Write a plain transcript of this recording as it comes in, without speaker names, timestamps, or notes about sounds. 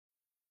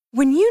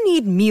When you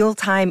need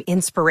mealtime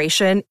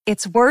inspiration,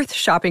 it's worth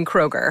shopping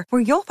Kroger,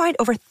 where you'll find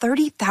over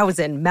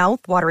 30,000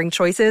 mouth-watering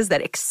choices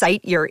that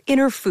excite your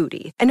inner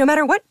foodie. And no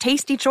matter what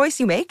tasty choice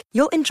you make,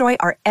 you'll enjoy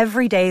our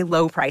everyday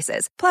low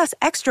prices, plus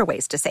extra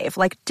ways to save,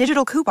 like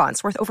digital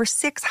coupons worth over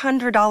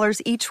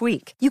 $600 each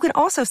week. You can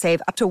also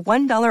save up to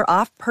 $1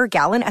 off per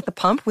gallon at the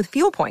pump with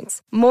fuel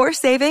points. More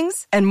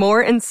savings and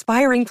more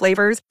inspiring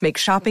flavors make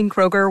shopping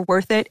Kroger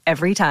worth it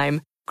every time.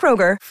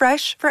 Kroger,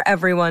 fresh for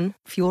everyone.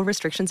 Fuel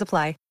restrictions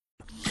apply.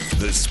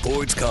 The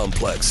Sports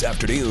Complex,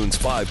 afternoons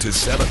 5 to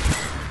 7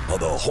 on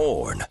the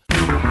Horn.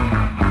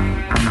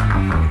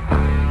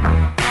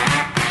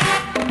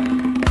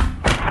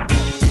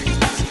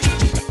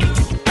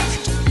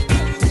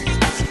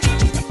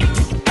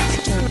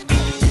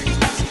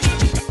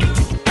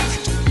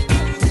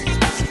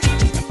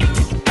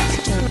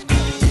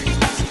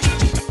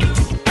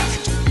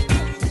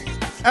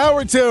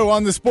 Hour 2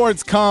 on the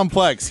Sports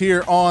Complex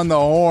here on the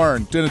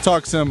Horn. Going to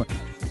talk some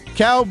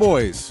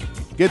Cowboys.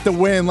 Get the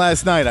win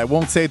last night. I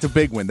won't say it's a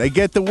big win. They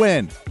get the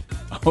win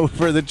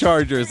over the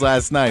Chargers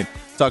last night.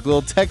 Talk a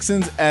little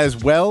Texans as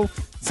well.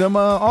 Some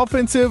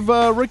offensive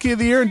Rookie of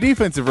the Year and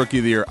defensive Rookie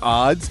of the Year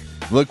odds.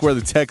 Look where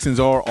the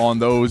Texans are on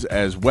those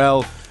as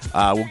well.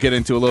 We'll get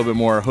into a little bit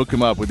more. Hook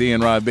 'em up with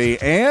Ian Rod B.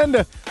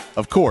 And,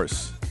 of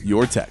course,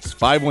 your text.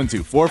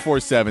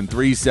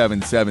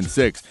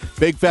 512-447-3776.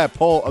 Big fat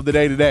poll of the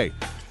day today.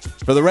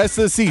 For the rest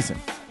of the season,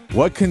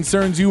 what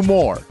concerns you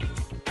more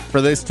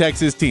for this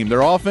Texas team?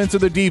 Their offense or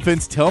their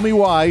defense? Tell me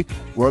why.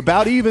 We're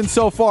about even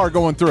so far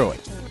going through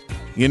it.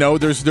 You know,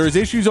 there's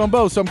issues on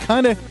both. So I'm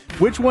kind of,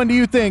 which one do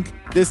you think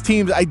this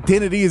team's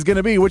identity is going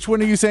to be? Which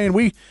one are you saying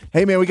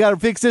hey man, we got to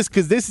fix this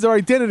because this is our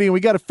identity and we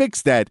got to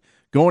fix that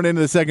going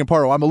into the second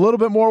part? I'm a little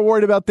bit more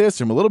worried about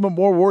this. I'm a little bit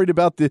more worried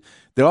about the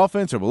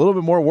offense. I'm a little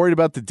bit more worried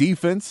about the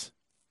defense.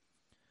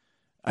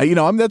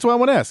 That's what I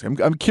want to ask.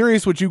 I'm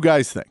curious what you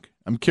guys think.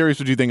 I'm curious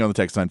what you think on the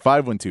text line.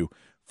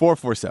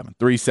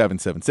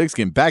 512-447-3776.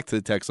 Getting back to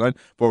the text line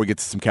before we get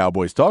to some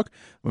Cowboys talk.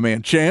 My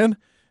man Chan,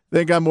 I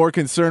think I'm more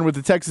concerned with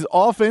the Texas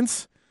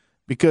offense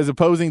because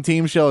opposing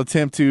teams shall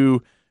attempt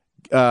to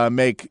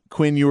make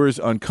Quinn Ewers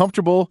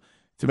uncomfortable,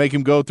 to make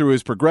him go through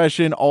his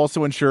progression,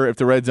 also ensure if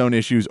the red zone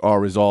issues are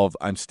resolved.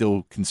 I'm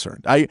still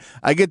concerned. I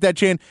get that,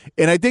 Chan,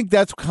 and I think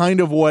that's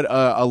kind of what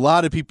a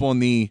lot of people in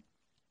the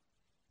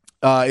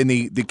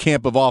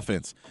camp of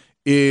offense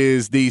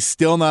is the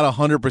still not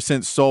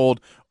 100% sold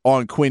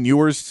on Quinn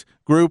Ewers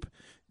group.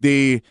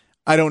 I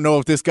don't know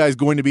if this guy's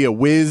going to be a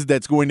whiz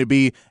that's going to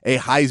be a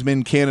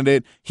Heisman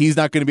candidate. He's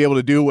not going to be able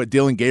to do what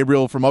Dylan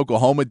Gabriel from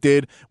Oklahoma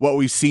did, what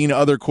we've seen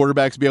other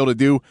quarterbacks be able to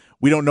do.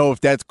 We don't know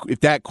if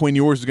that Quinn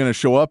Ewers is going to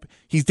show up.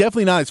 He's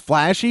definitely not as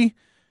flashy.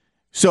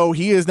 So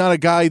he is not a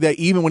guy that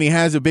even when he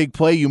has a big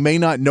play, you may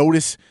not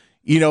notice.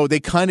 They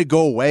kind of go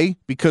away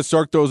because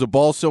Sark throws the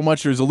ball so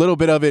much. There's a little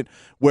bit of it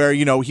where,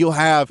 he'll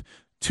have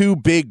two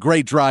big,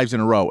 great drives in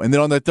a row. And then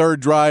on the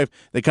third drive,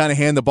 they kind of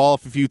hand the ball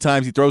off a few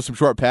times. He throws some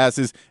short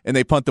passes, and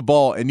they punt the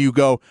ball. And you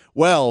go,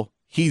 well,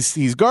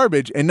 he's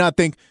garbage, and not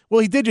think, well,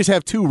 he did just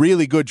have two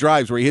really good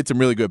drives where he hit some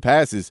really good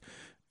passes.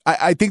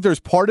 I think there's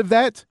part of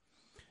that.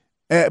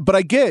 But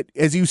I get,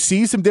 as you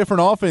see some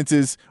different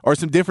offenses or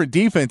some different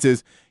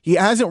defenses, he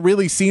hasn't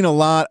really seen a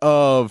lot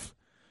of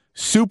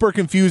super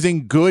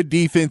confusing good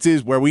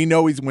defenses where we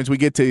know once we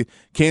get to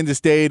Kansas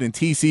State and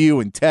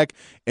TCU and Tech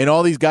and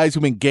all these guys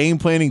who've been game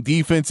planning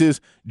defenses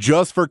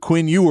just for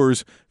Quinn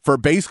Ewers for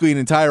basically an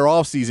entire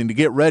offseason to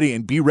get ready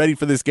and be ready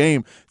for this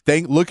game,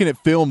 looking at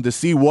film to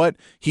see what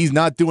he's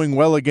not doing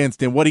well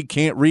against and what he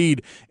can't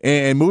read,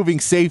 and moving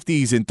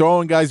safeties and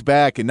throwing guys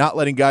back and not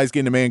letting guys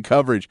get into man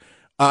coverage.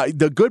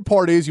 The good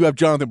part is you have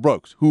Jonathan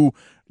Brooks, who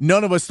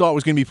none of us thought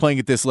was going to be playing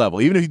at this level.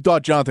 Even if you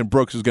thought Jonathan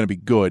Brooks was going to be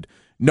good,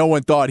 no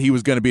one thought he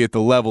was going to be at the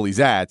level he's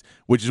at,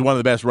 which is one of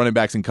the best running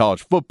backs in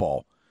college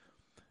football.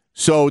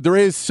 So there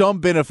is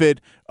some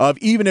benefit of,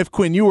 even if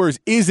Quinn Ewers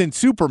isn't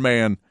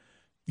Superman,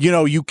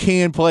 you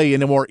can play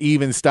in a more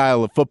even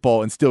style of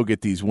football and still get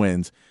these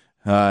wins.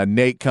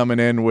 Nate coming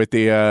in with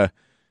the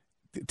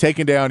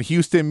taking down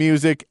Houston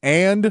music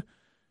and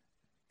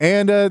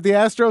the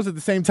Astros at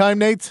the same time,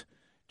 Nate.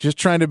 Just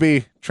trying to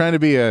be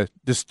a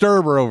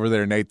disturber over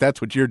there, Nate. That's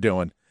what you're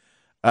doing.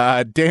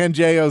 Dan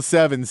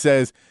J07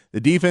 says, the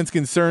defense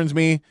concerns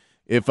me.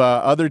 If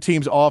other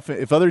teams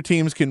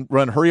can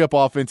run hurry-up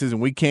offenses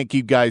and we can't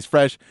keep guys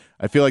fresh,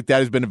 I feel like that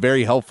has been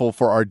very helpful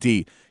for our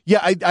D. Yeah,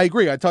 I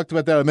agree. I talked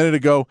about that a minute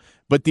ago,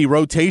 but the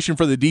rotation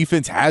for the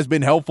defense has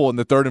been helpful in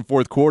the third and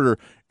fourth quarter,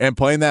 and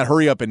playing that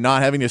hurry-up and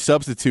not having to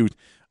substitute.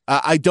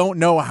 I don't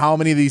know how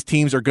many of these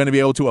teams are going to be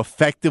able to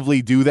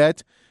effectively do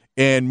that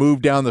and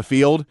move down the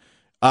field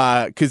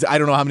because I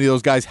don't know how many of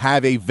those guys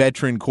have a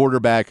veteran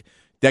quarterback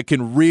that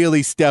can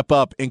really step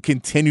up and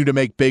continue to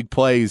make big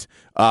plays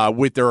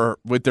with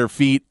their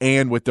feet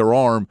and with their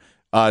arm,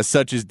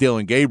 such as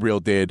Dylan Gabriel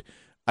did.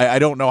 I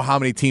don't know how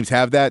many teams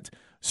have that.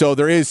 So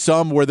there is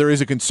some where there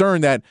is a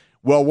concern that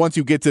well, once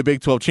you get to the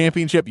Big 12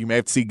 championship, you may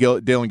have to see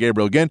Dillon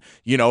Gabriel again.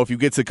 If you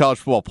get to the college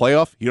football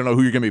playoff, you don't know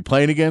who you're going to be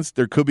playing against.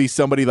 There could be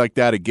somebody like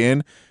that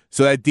again.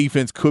 So that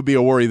defense could be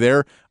a worry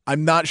there.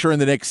 I'm not sure in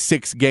the next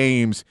 6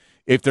 games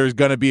if there's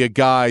going to be a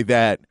guy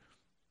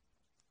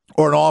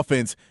or an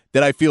offense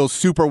that I feel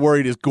super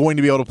worried is going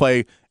to be able to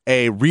play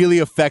a really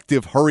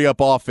effective hurry-up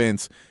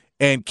offense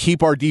and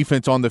keep our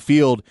defense on the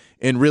field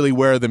and really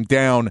wear them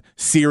down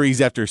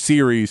series after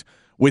series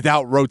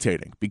without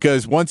rotating.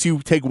 Because once you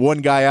take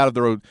one guy out of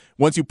the road,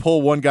 once you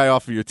pull one guy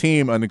off of your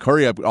team on the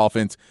hurry-up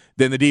offense,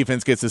 then the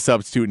defense gets a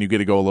substitute and you get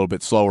to go a little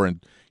bit slower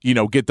and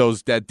get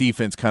that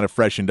defense kind of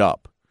freshened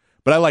up.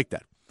 But I like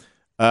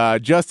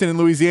that. Justin in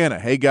Louisiana.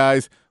 Hey,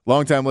 guys.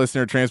 Longtime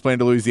listener, transplanted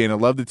to Louisiana.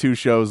 Love the 2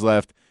 shows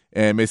left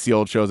and miss the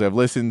old shows. I've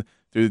listened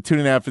through the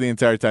TuneIn app for the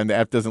entire time. The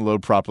app doesn't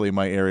load properly in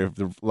my area of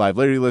the live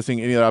literally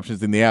listening. Any other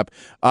options in the app?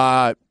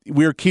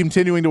 We're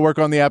continuing to work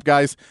on the app,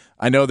 guys.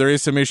 I know there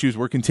is some issues.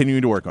 We're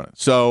continuing to work on it.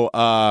 So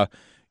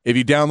if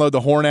you download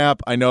the Horn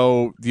app, I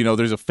know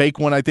there's a fake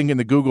one, I think, in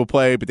the Google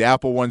Play, but the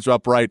Apple one's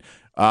up right.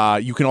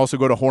 You can also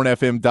go to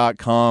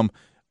hornfm.com.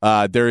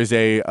 There's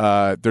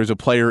a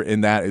player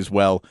in that as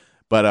well.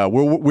 But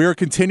we're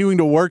continuing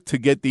to work to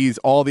get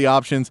all the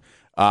options.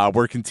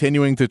 We're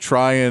continuing to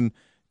try and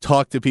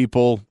talk to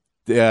people,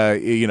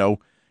 the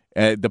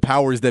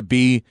powers that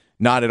be,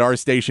 not at our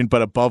station,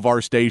 but above our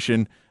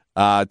station,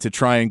 to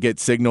try and get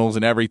signals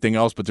and everything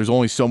else. But there's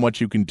only so much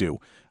you can do.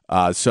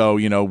 So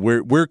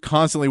we're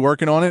constantly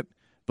working on it.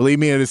 Believe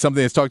me, it is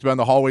something that's talked about in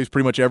the hallways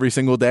pretty much every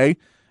single day.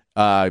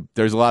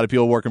 There's a lot of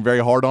people working very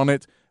hard on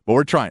it, but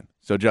we're trying.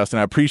 So, Justin,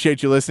 I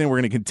appreciate you listening.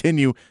 We're going to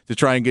continue to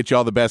try and get you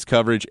all the best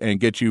coverage and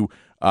get you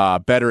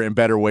better and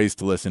better ways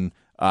to listen.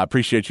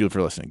 Appreciate you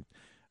for listening.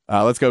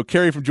 Let's go.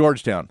 Kerry from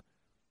Georgetown.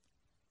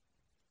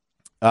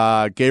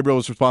 Gabriel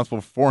was responsible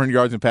for 400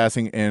 yards in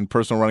passing and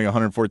personal running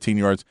 114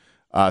 yards.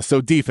 So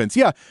defense.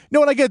 Yeah,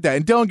 no, and I get that.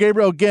 And Dillon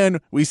Gabriel, again,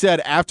 we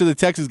said after the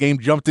Texas game,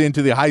 jumped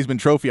into the Heisman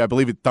Trophy, I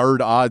believe at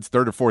third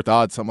or fourth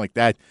odds, something like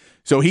that.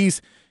 So he's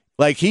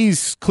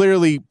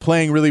clearly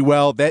playing really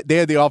well. That they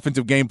had the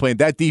offensive game plan.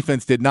 That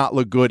defense did not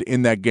look good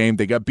in that game.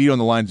 They got beat on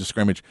the lines of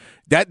scrimmage.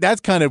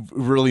 That's kind of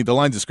really the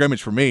lines of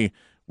scrimmage for me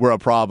were a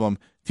problem.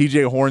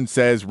 TJ Horn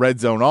says red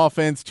zone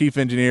offense. Chief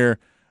engineer,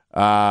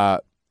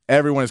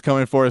 everyone is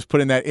coming for us.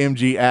 Put in that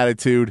MG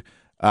attitude.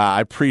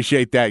 I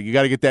appreciate that. You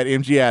got to get that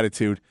MG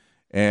attitude.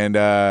 And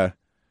okay,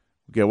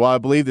 well, I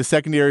believe the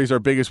secondary is our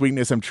biggest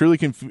weakness. I'm truly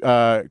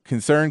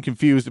concerned,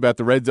 confused about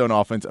the red zone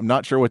offense. I'm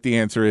not sure what the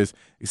answer is,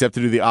 except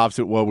to do the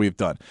opposite of what we've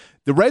done.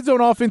 The red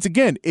zone offense,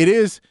 again,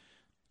 it's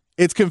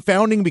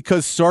confounding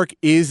because Sark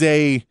is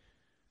a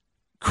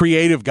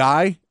creative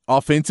guy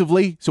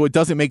offensively, so it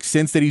doesn't make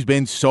sense that he's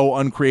been so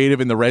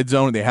uncreative in the red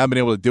zone and they haven't been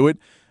able to do it.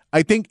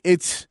 I think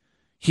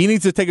he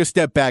needs to take a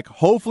step back.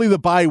 Hopefully the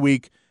bye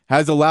week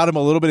has allowed him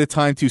a little bit of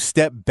time to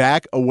step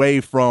back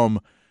away from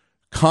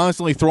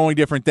constantly throwing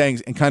different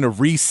things and kind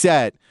of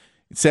reset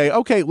and say,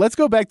 okay, let's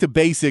go back to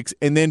basics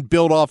and then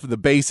build off of the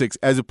basics,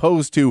 as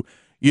opposed to,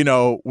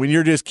 when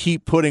you're just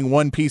keep putting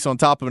one piece on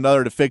top of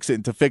another to fix it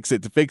and to fix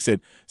it to fix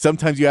it.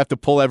 Sometimes you have to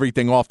pull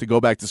everything off to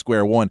go back to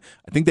square one.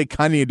 I think they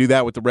kind of need to do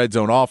that with the red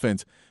zone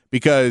offense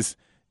because,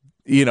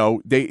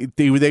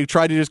 they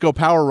tried to just go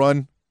power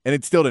run and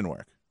it still didn't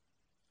work.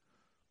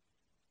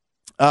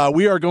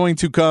 We are going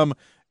to come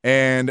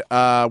and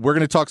we're going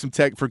to talk some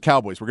tech for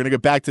Cowboys. We're going to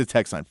get back to the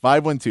text line,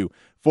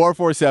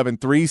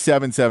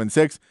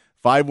 512-447-3776,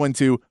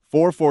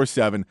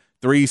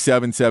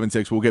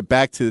 512-447-3776. We'll get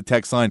back to the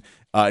text line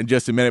in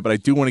just a minute, but I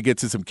do want to get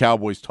to some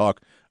Cowboys talk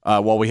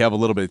while we have a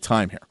little bit of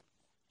time here.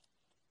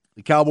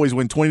 The Cowboys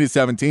win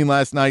 20-17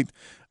 last night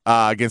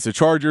against the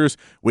Chargers.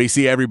 We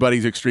see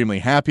everybody's extremely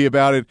happy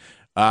about it.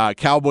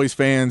 Cowboys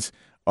fans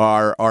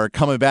are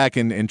coming back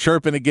and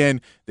chirping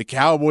again. The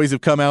Cowboys have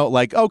come out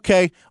like,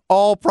 okay,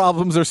 all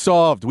problems are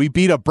solved. We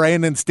beat a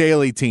Brandon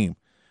Staley team.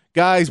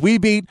 Guys, we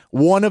beat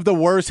one of the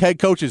worst head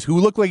coaches who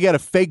looked like he had a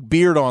fake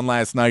beard on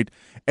last night.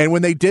 And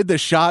when they did the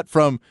shot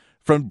from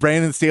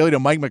Brandon Staley to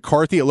Mike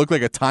McCarthy, it looked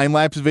like a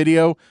time-lapse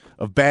video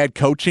of bad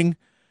coaching,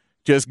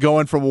 just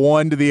going from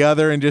one to the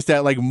other and just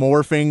that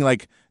morphing,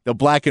 like the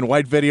black and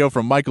white video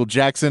from Michael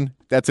Jackson.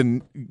 That's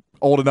an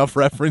old enough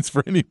reference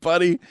for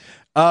anybody.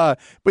 But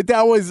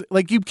that was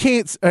you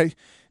can't.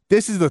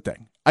 This is the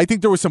thing. I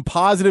think there were some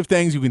positive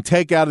things you can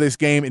take out of this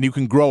game and you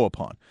can grow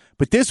upon.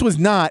 But this was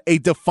not a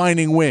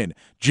defining win.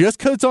 Just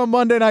because it's on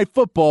Monday Night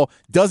Football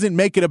doesn't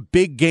make it a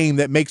big game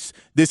that makes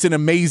this an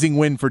amazing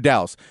win for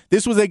Dallas.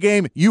 This was a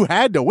game you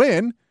had to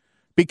win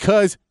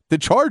because the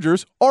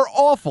Chargers are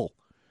awful.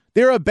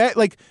 They're a bad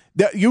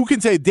you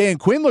can say Dan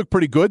Quinn looked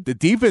pretty good. The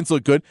defense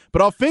looked good,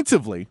 but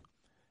offensively,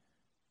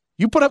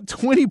 you put up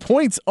 20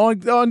 points on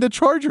the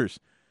Chargers.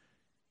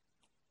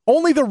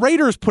 Only the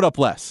Raiders put up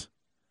less.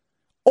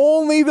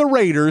 Only the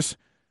Raiders,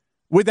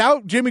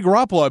 without Jimmy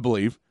Garoppolo, I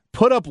believe,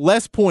 put up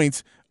less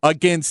points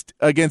against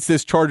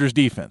this Chargers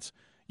defense.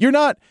 You're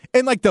not,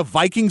 and the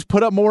Vikings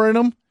put up more in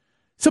them.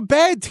 Some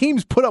bad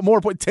teams put up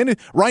more points.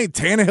 Ryan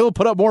Tannehill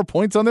put up more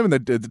points on them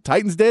than the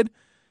Titans did.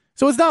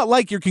 So it's not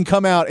like you can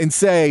come out and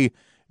say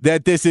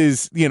that this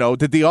is,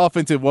 that the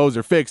offensive woes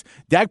are fixed.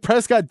 Dak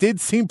Prescott did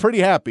seem pretty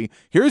happy.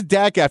 Here's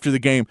Dak after the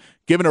game,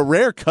 giving a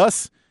rare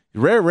cuss.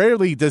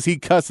 Rarely does he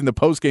cuss in the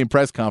post-game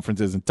press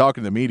conferences and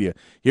talking to the media.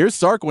 Here's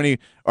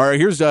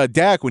here's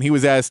Dak when he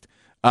was asked,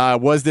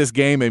 was this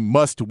game a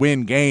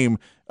must-win game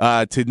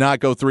to not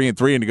go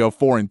 3-3 and to go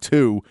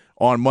 4-2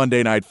 on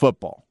Monday Night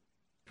Football?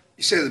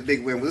 You said it's a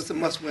big win. Was this a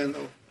must-win,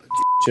 though?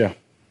 Yeah.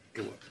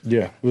 It was.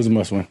 Yeah, it was a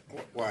must-win.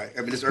 Why?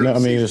 I mean, it's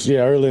early in the season.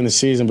 Early in the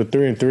season, but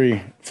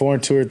 3-3,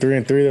 4-2 or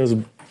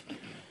 3-3,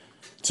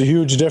 it's a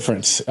huge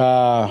difference.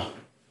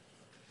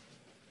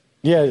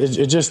 Yeah,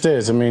 it just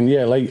is. I mean,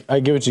 yeah, like I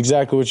get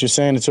exactly what you're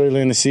saying. It's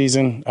early in the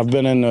season. I've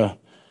been in the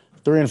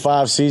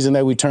 3-5 season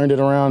that we turned it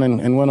around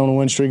and went on a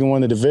win streak and won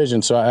the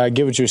division. So I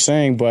get what you're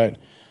saying, but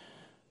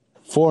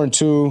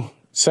 4-2,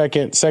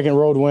 second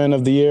road win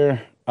of the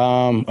year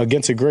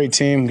against a great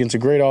team, against a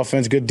great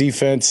offense, great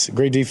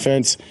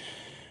defense.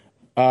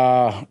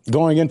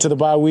 Going into the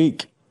bye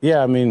week,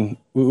 yeah, I mean,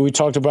 we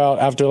talked about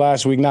after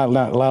last week not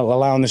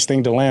allowing this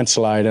thing to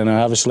landslide, and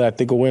obviously I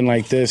think a win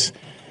like this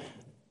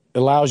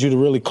allows you to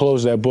really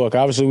close that book.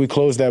 Obviously, we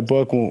closed that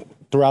book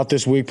throughout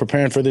this week,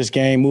 preparing for this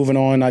game, moving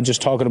on, not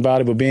just talking about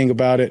it, but being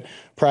about it,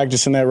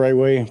 practicing that right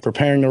way,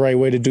 preparing the right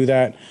way to do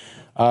that.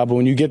 But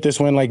when you get this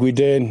win like we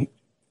did,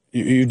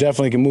 you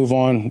definitely can move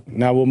on.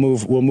 Now we'll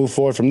move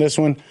forward from this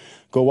one.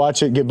 Go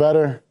watch it, get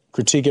better,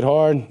 critique it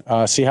hard,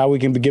 see how we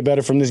can get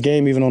better from this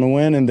game, even on a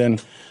win. And then,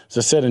 as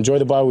I said, enjoy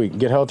the bye week.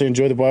 Get healthy,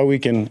 enjoy the bye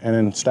week, and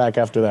then stack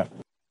after that.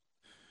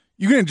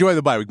 You can enjoy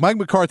the bye week. Mike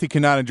McCarthy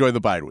cannot enjoy the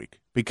bye week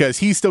because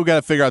he's still got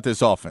to figure out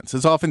this offense.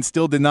 This offense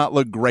still did not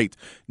look great.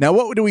 Now,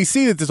 what do we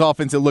see that this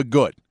offense that looked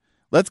good?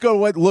 Let's go to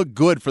what looked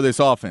good for this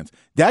offense.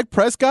 Dak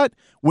Prescott,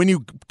 when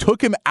you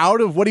took him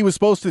out of what he was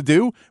supposed to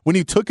do, when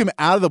you took him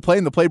out of the play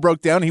and the play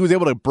broke down, he was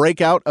able to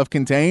break out of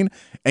contain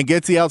and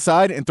get to the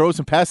outside and throw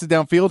some passes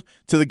downfield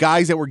to the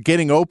guys that were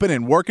getting open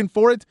and working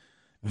for it.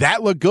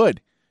 That looked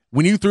good.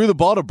 When you threw the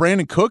ball to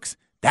Brandon Cooks,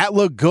 that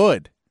looked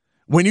good.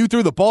 When you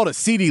threw the ball to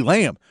CeeDee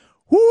Lamb,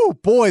 whoo,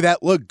 boy,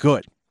 that looked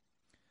good.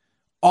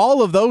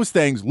 All of those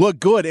things look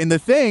good, and the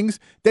things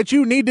that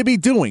you need to be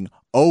doing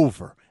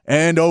over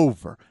and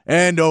over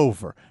and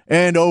over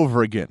and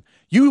over again.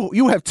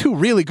 You have two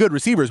really good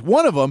receivers.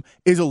 One of them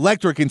is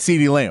electric in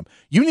CeeDee Lamb.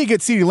 You need to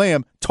get CeeDee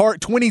Lamb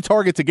 20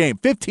 targets a game,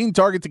 15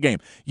 targets a game.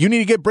 You need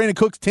to get Brandon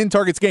Cooks 10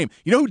 targets a game.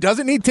 You know who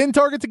doesn't need 10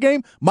 targets a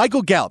game?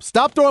 Michael Gallup.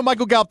 Stop throwing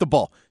Michael Gallup the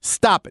ball.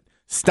 Stop it.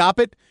 Stop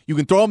it. You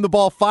can throw him the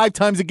ball 5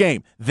 times a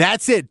game.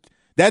 That's it.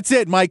 That's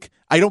it, Mike.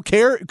 I don't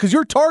care because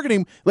you're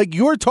targeting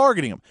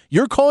him.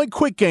 You're calling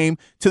quick game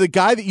to the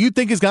guy that you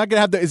think is going to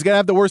have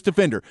the worst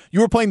defender. You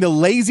were playing the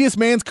laziest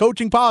man's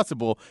coaching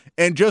possible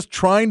and just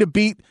trying to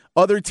beat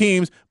other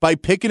teams by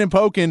picking and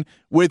poking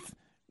with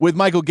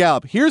Michael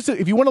Gallup.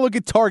 If you want to look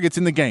at targets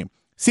in the game.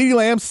 CeeDee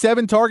Lamb,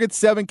 7 targets,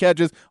 7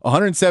 catches,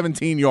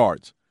 117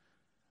 yards.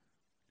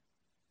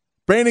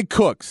 Brandon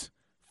Cooks,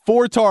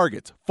 4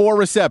 targets, 4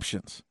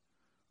 receptions.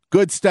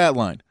 Good stat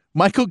line.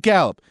 Michael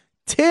Gallup,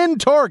 10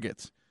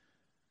 targets.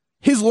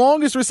 His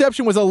longest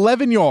reception was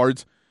 11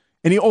 yards,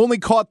 and he only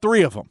caught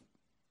 3 of them.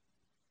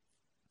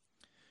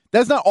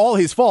 That's not all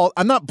his fault.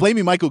 I'm not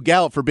blaming Michael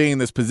Gallup for being in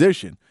this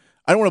position.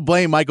 I don't want to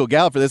blame Michael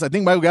Gallup for this. I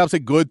think Michael Gallup's a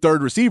good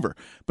third receiver,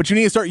 but you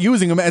need to start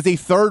using him as a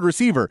third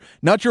receiver,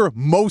 not your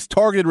most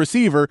targeted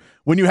receiver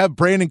when you have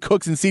Brandon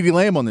Cooks and CeeDee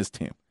Lamb on this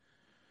team.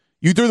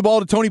 You threw the ball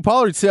to Tony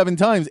Pollard 7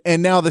 times,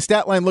 and now the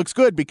stat line looks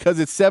good because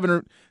it's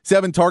 7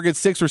 targets,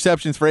 6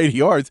 receptions for 80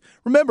 yards.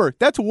 Remember,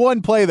 that's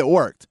one play that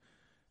worked.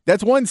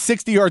 That's one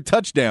 60-yard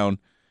touchdown,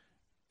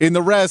 and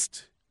the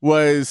rest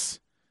was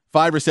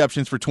 5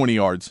 receptions for 20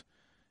 yards.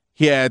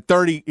 He had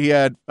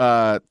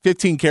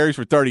 15 carries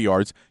for 30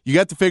 yards. You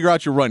got to figure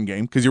out your run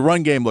game because your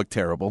run game looked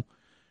terrible.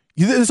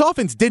 This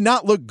offense did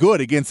not look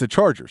good against the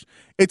Chargers.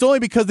 It's only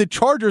because the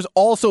Chargers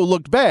also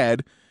looked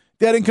bad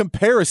that in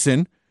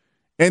comparison,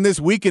 and this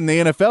week in the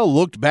NFL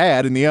looked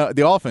bad in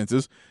the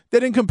offenses,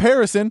 that in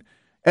comparison,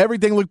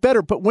 everything looked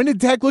better. But when did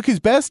Dak look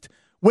his best?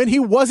 When he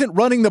wasn't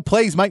running the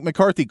plays Mike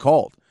McCarthy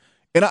called.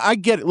 And I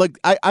get it. Like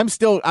I'm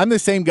the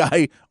same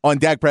guy on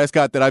Dak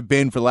Prescott that I've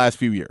been for the last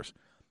few years.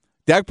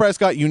 Dak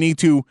Prescott, you need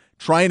to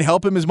try and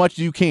help him as much as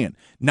you can.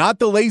 Not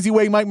the lazy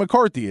way Mike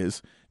McCarthy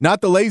is. Not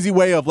the lazy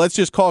way of let's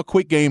just call a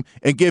quick game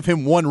and give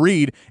him one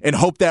read and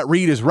hope that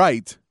read is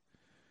right.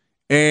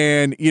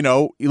 And,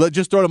 let's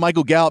just throw to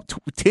Michael Gallup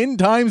 10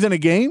 times in a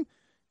game.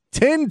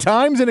 10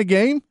 times in a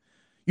game.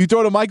 You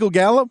throw to Michael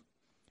Gallup.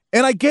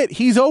 And I get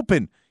he's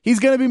open. He's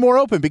going to be more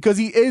open because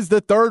he is the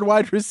third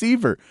wide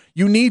receiver.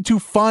 You need to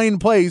find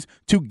plays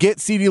to get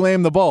CeeDee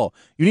Lamb the ball.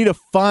 You need to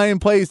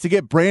find plays to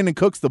get Brandon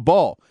Cooks the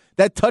ball.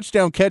 That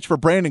touchdown catch for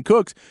Brandon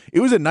Cooks, it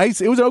was an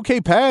okay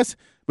pass.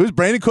 It was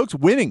Brandon Cooks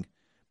winning.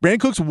 Brandon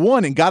Cooks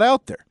won and got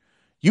out there.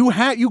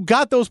 You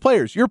got those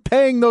players. You're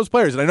paying those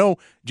players. And I know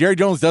Jerry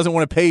Jones doesn't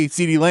want to pay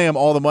CeeDee Lamb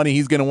all the money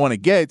he's going to want to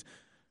get.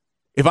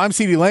 If I'm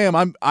CeeDee Lamb,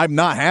 I'm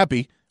not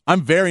happy.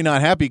 I'm very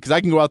not happy because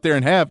I can go out there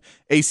and have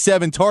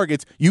 7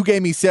 targets. You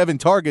gave me 7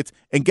 targets,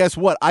 and guess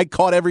what? I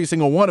caught every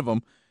single one of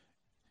them,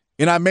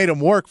 and I made them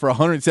work for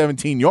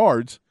 117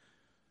 yards.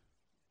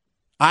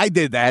 I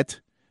did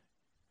that.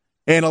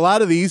 And a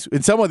lot of these,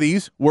 and some of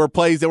these, were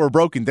plays that were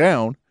broken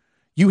down.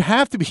 You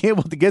have to be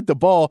able to get the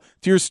ball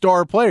to your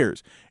star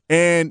players.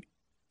 And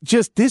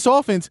just this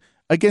offense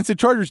against the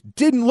Chargers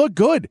didn't look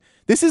good.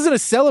 This isn't a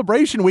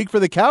celebration week for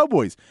the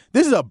Cowboys.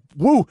 This is a,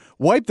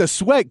 wipe the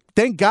sweat.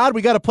 Thank God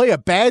we got to play a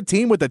bad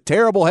team with a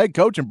terrible head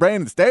coach and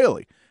Brandon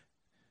Staley.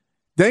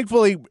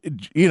 Thankfully,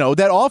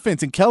 that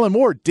offense and Kellen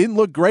Moore didn't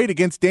look great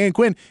against Dan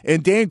Quinn,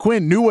 and Dan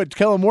Quinn knew what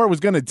Kellen Moore was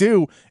going to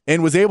do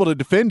and was able to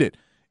defend it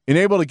and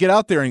able to get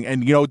out there.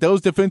 And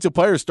those defensive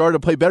players started to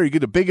play better. You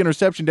get a big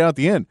interception down at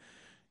the end.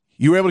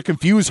 You were able to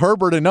confuse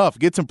Herbert enough,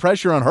 get some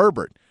pressure on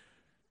Herbert.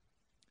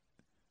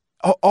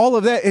 All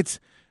of that,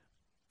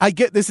 I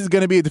get this is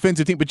going to be a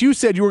defensive team, but you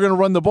said you were going to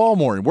run the ball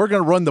more, and we're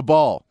going to run the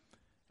ball.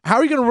 How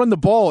are you going to run the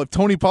ball if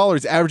Tony Pollard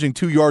is averaging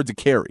 2 yards a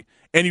carry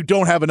and you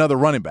don't have another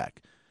running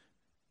back?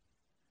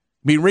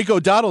 I mean, Rico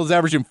Dowdle is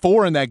averaging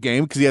 4 in that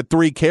game because he had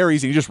 3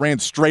 carries and he just ran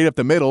straight up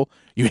the middle.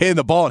 You hit him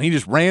the ball and he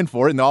just ran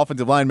for it, and the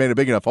offensive line made a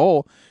big enough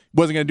hole. He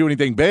wasn't going to do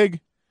anything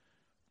big.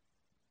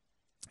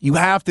 You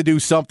have to do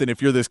something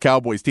if you're this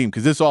Cowboys team,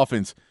 because this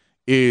offense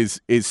is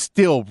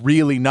still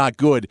really not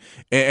good.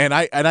 And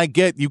I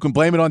get you can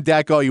blame it on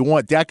Dak all you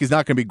want. Dak is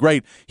not going to be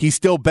great. He's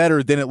still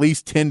better than at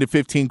least 10 to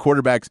 15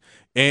 quarterbacks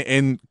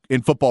in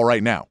football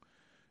right now.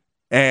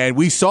 And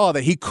we saw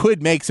that he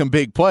could make some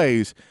big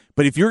plays.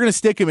 But if you're going to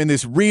stick him in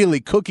this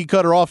really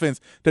cookie-cutter offense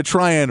to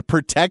try and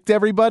protect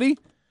everybody,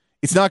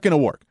 it's not going to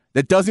work.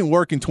 That doesn't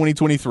work in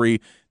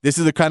 2023. This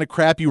is the kind of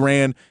crap you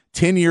ran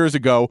 10 years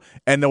ago,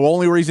 and the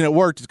only reason it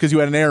worked is because you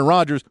had an Aaron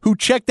Rodgers who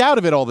checked out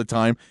of it all the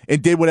time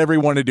and did whatever he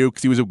wanted to do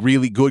because he was a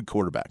really good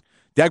quarterback.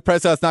 Dak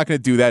Prescott's not going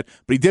to do that,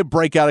 but he did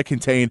break out of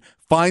contain,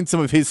 find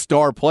some of his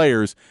star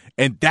players,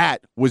 and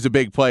that was the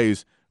big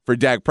plays for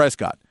Dak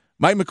Prescott.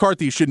 Mike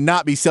McCarthy should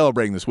not be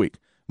celebrating this week.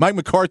 Mike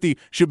McCarthy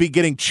should be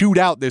getting chewed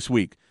out this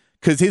week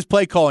because his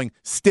play calling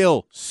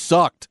still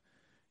sucked.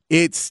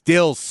 It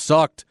still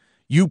sucked.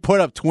 You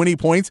put up 20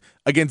 points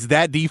against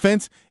that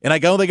defense, and I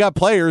know they got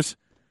players,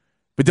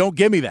 but don't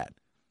give me that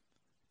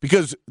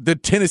because the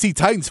Tennessee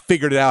Titans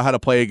figured it out how to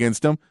play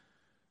against them.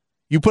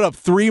 You put up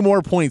 3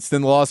 more points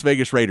than the Las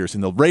Vegas Raiders,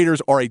 and the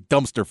Raiders are a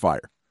dumpster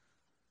fire.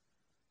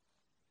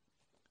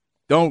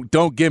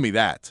 Don't give me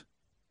that.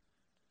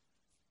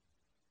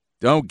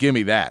 Don't give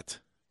me that.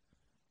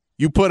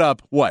 You put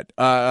up what?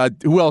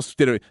 Who else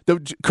did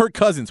it? Kirk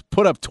Cousins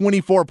put up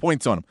 24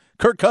 points on him.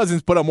 Kirk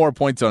Cousins put up more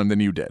points on him than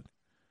you did.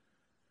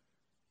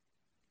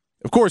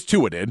 Of course,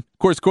 Tua did. Of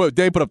course,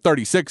 they put up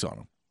 36 on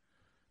him.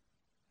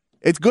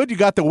 It's good you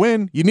got the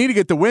win. You need to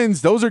get the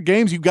wins. Those are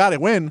games you got to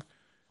win.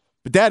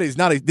 But this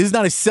is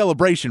not a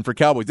celebration for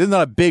Cowboys. This is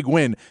not a big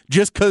win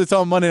just because it's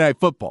on Monday Night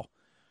Football.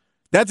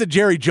 That's a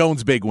Jerry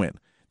Jones big win.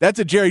 That's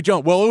a Jerry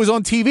Jones. Well, it was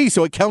on TV,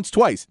 so it counts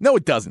twice. No,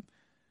 it doesn't.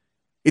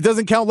 It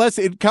doesn't count less.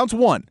 It counts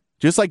one,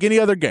 just like any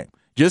other game.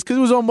 Just because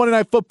it was on Monday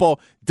Night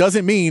Football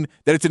doesn't mean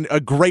that it's a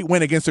great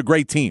win against a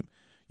great team.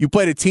 You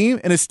played a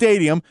team in a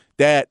stadium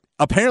that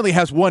apparently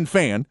has one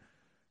fan,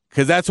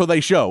 because that's what they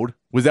showed,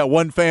 was that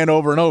one fan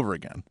over and over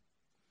again.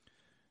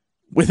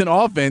 With an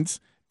offense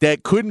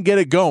that couldn't get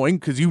it going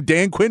because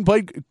Dan Quinn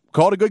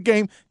called a good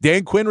game.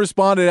 Dan Quinn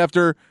responded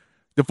after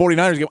the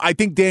 49ers game. I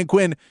think Dan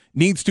Quinn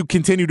needs to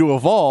continue to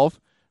evolve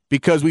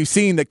because we've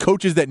seen that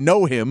coaches that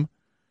know him,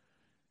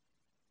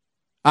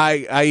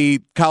 i.e.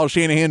 Kyle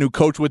Shanahan, who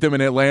coached with him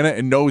in Atlanta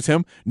and knows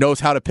him, knows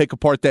how to pick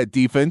apart that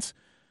defense.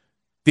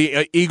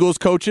 The Eagles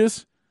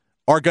coaches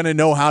are going to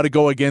know how to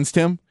go against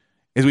him.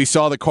 As we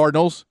saw the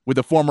Cardinals with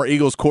the former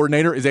Eagles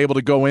coordinator is able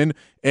to go in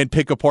and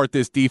pick apart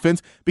this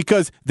defense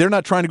because they're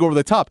not trying to go over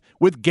the top.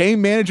 With game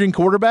managing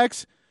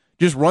quarterbacks,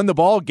 just run the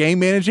ball, game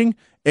managing,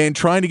 and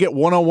trying to get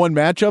one-on-one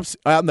matchups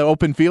out in the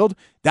open field,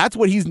 that's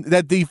what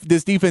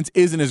this defense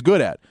isn't as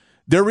good at.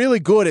 They're really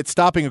good at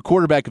stopping a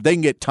quarterback if they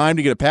can get time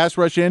to get a pass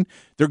rush in.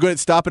 They're good at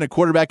stopping a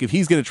quarterback if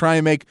he's going to try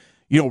and make,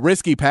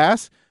 risky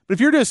pass. But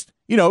if you're just,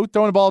 throwing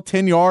the ball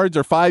 10 yards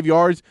or 5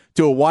 yards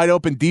to a wide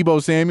open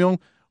Deebo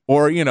Samuel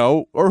or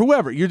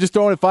whoever, you're just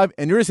throwing it 5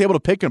 and you're just able to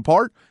pick them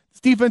apart,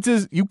 this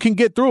defense you can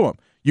get through them.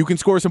 You can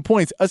score some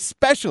points,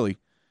 especially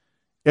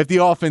if the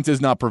offense is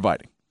not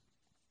providing.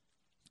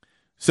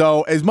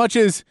 So as much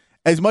as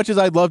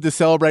I'd love to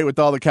celebrate with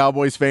all the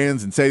Cowboys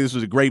fans and say this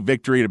was a great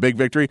victory and a big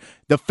victory,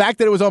 the fact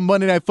that it was on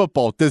Monday Night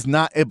Football does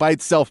not by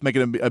itself make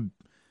it a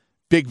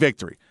big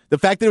victory. The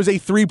fact that it was a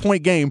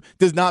 3-point game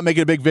does not make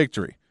it a big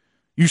victory.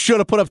 You should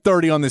have put up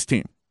 30 on this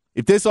team.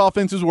 If this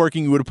offense was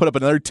working, you would have put up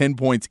another 10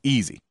 points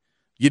easy.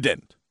 You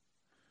didn't.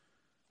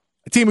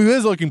 A team who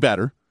is looking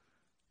better,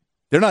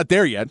 they're not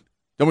there yet.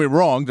 Don't get me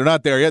wrong, they're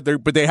not there yet,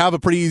 but they have a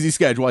pretty easy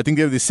schedule. I think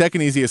they have the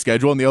second easiest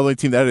schedule, and the only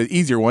team that had an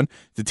easier one,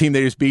 the team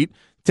they just beat,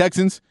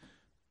 Texans,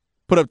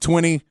 put up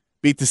 20,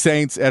 beat the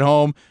Saints at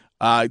home.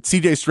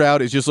 C.J.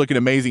 Stroud is just looking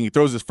amazing. He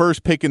throws his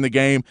first pick in the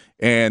game,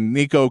 and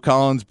Nico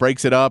Collins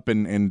breaks it up,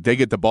 and they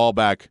get the ball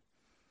back.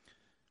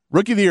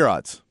 Rookie of the Year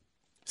odds.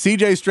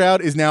 C.J.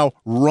 Stroud is now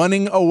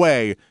running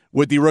away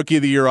with the Rookie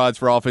of the Year odds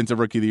for Offensive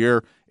Rookie of the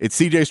Year. It's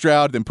C.J.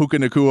 Stroud, then Puka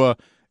Nacua,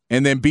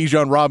 and then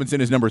Bijan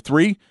Robinson is number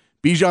 3.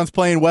 Bijan's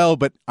playing well,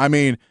 but,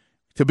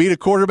 to beat a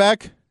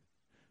quarterback,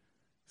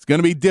 it's going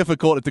to be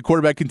difficult if the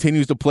quarterback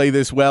continues to play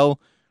this well.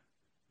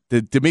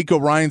 The DeMeco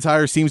Ryans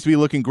hire seems to be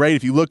looking great.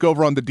 If you look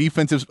over on the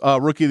defensive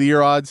Rookie of the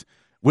Year odds,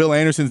 Will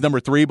Anderson's number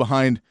 3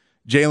 behind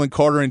Jalen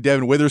Carter and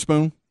Devin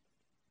Witherspoon.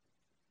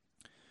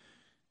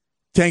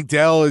 Tank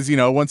Dell is,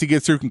 once he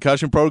gets through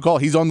concussion protocol,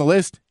 he's on the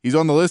list. He's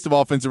on the list of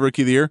Offensive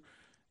Rookie of the Year.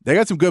 They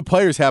got some good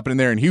players happening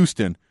there in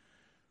Houston.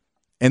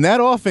 And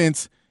that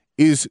offense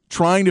is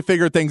trying to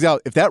figure things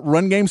out. If that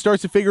run game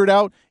starts to figure it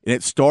out, and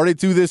it started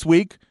to this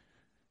week,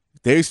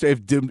 if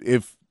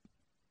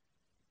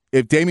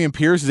Dameon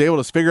Pierce is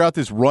able to figure out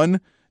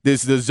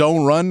the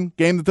zone run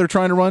game that they're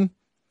trying to run,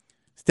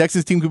 this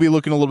Texas team could be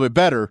looking a little bit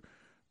better.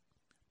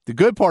 The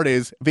good part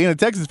is, being a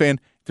Texas fan,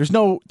 there's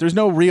no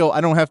real,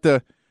 I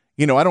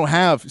don't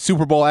have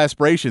Super Bowl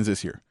aspirations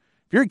this year.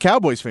 If you're a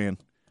Cowboys fan,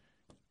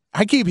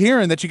 I keep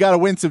hearing that you got to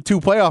win some 2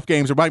 playoff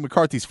games or Mike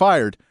McCarthy's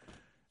fired.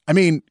 I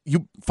mean,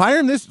 you fire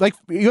him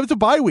you have the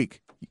bye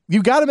week.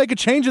 You got to make a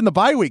change in the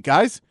bye week,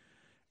 guys.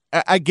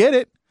 I get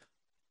it.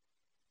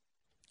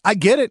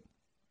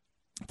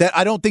 That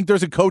I don't think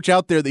there's a coach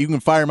out there that you can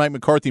fire Mike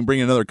McCarthy and bring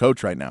in another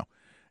coach right now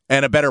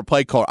and a better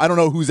play caller. I don't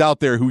know who's out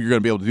there who you're going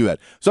to be able to do that.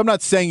 So I'm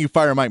not saying you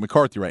fire Mike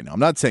McCarthy right now. I'm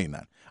not saying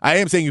that. I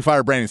am saying you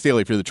fire Brandon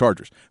Staley if you're the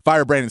Chargers.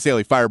 Fire Brandon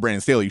Staley.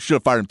 You should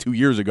have fired him 2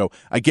 years ago.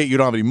 I get you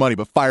don't have any money,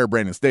 but fire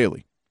Brandon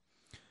Staley.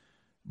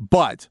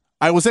 But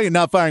I was saying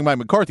not firing Mike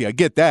McCarthy. I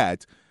get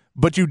that.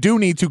 But you do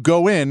need to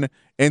go in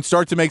and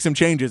start to make some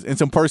changes and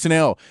some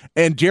personnel.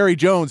 And Jerry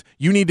Jones,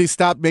 you need to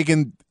stop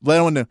letting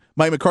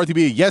Mike McCarthy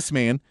be a yes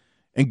man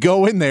and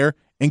go in there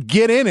and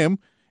get in him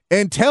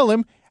and tell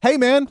him, hey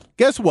man,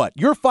 guess what?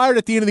 You're fired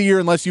at the end of the year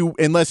unless you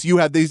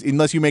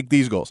make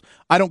these goals.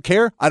 I don't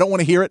care. I don't want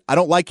to hear it. I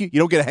don't like you. You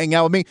don't get to hang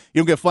out with me. You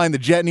don't get to fly in the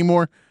jet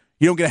anymore.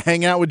 You don't get to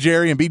hang out with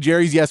Jerry and be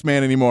Jerry's yes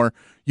man anymore.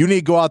 You need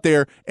to go out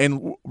there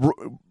and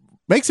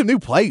make some new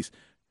plays.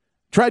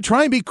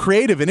 Try and be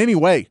creative in any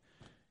way.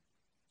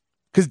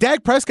 Because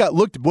Dak Prescott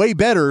looked way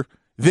better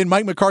than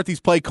Mike McCarthy's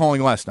play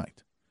calling last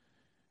night.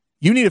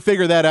 You need to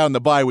figure that out in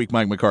the bye week,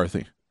 Mike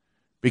McCarthy.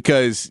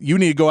 Because you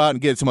need to go out and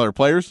get some other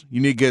players.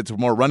 You need to get some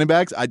more running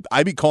backs.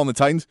 I'd be calling the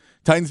Titans.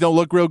 Titans don't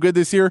look real good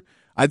this year.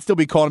 I'd still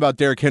be calling about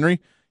Derrick Henry.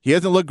 He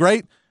hasn't looked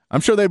great. I'm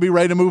sure they'd be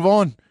ready to move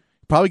on.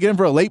 Probably get him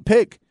for a late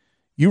pick.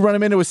 You run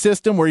him into a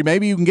system where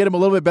maybe you can get him a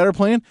little bit better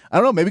plan. I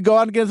don't know. Maybe go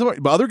out and get some more.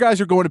 But other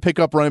guys are going to pick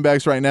up running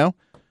backs right now.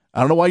 I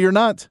don't know why you're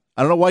not.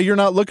 I don't know why you're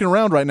not looking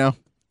around right now.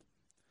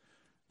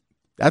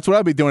 That's what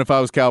I'd be doing if I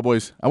was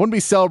Cowboys. I wouldn't be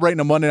celebrating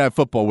a Monday Night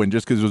Football win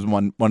just because it was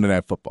Monday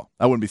Night Football.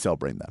 I wouldn't be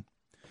celebrating that.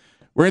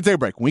 We're going to take a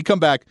break. When we come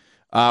back,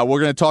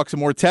 we're going to talk some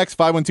more text,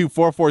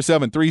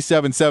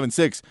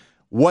 512-447-3776.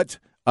 What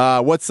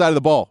side of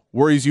the ball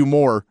worries you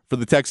more for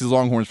the Texas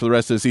Longhorns for the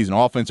rest of the season,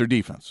 offense or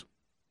defense?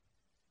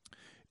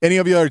 Any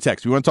of the other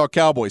texts? We want to talk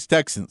Cowboys,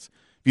 Texans.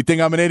 If you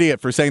think I'm an idiot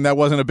for saying that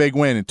wasn't a big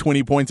win and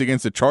 20 points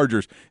against the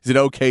Chargers is an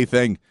okay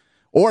thing.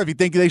 Or if you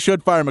think they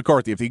should fire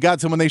McCarthy, if you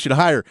got someone they should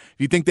hire, if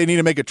you think they need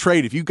to make a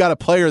trade, if you've got a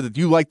player that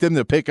you like them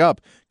to pick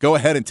up, go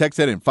ahead and text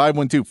that in,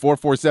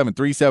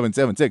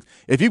 512-447-3776.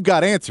 If you've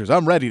got answers,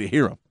 I'm ready to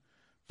hear them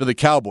for the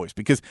Cowboys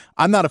because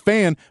I'm not a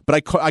fan,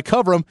 but I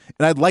cover them,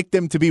 and I'd like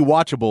them to be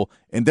watchable,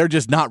 and they're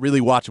just not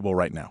really watchable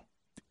right now.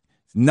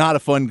 It's not a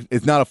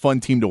fun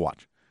team to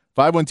watch.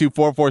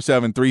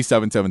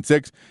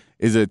 512-447-3776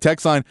 is a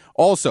text line.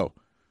 Also,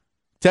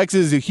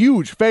 Texas is a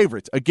huge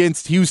favorite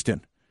against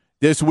Houston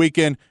this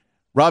weekend.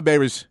 Rob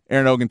Babers,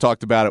 Aaron Ogan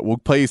talked about it. We'll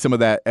play you some of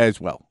that as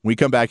well. When we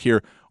come back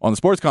here on the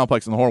Sports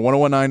Complex on the Horn,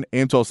 1019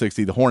 AM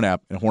 1260, the Horn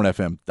app, and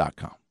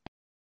hornfm.com.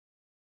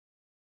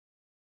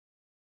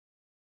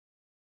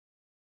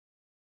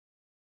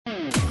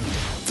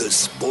 The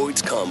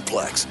Sports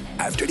Complex,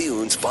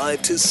 afternoons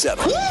 5 to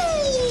 7. Woo!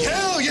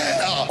 Hell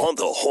yeah! On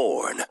the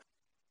Horn.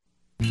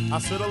 I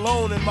sit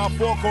alone in my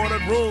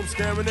four-cornered room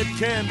staring at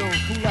candles.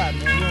 Who got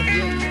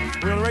man?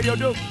 We on the radio,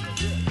 dude?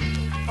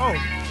 Oh,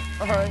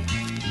 all right.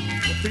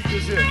 Peep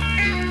this here.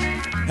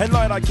 At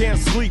night I can't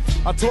sleep,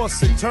 I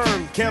toss and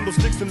turn.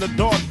 Candlesticks in the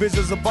dark,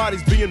 visions of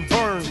bodies being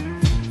burned.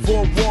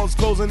 Four walls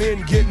closing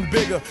in, getting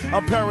bigger.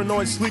 I'm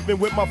paranoid, sleeping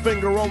with my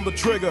finger on the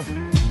trigger.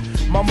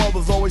 My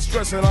mother's always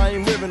stressing I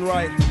ain't living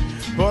right,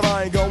 but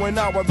I ain't going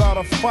out without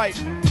a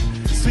fight.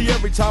 See,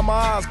 every time my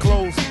eyes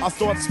close, I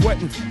start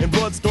sweating and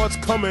blood starts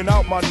coming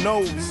out my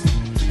nose.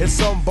 It's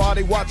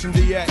somebody watching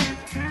the act,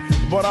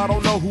 but I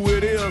don't know who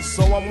it is,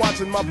 so I'm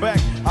watching my back.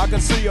 I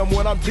can see them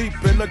when I'm deep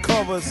in the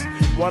covers.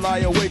 When I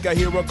awake, I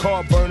hear a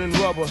car burning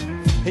rubber.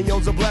 He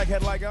owns a black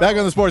hat like Back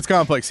on the Sports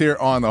Complex here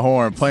on the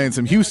Horn, playing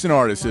some Houston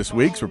artists this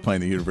week. So we're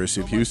playing the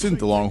University of Houston.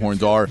 The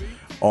Longhorns are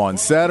on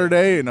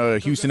Saturday,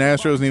 and Houston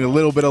Astros need a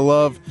little bit of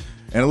love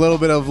and a little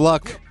bit of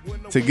luck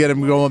to get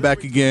them going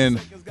back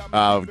again.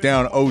 Down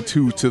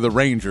 0-2 to the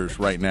Rangers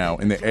right now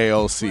in the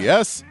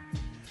ALCS.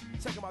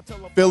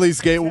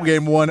 Phillies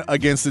game one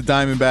against the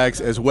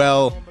Diamondbacks as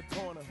well.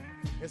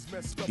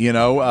 You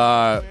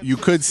know, you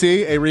could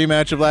see a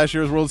rematch of last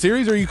year's World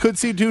Series, or you could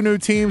see two new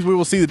teams. We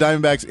will see the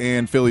Diamondbacks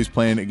and Phillies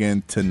playing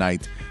again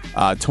tonight.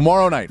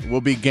 Tomorrow night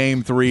will be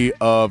Game 3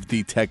 of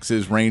the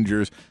Texas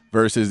Rangers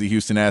versus the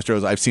Houston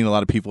Astros. I've seen a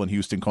lot of people in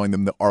Houston calling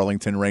them the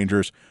Arlington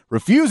Rangers,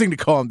 refusing to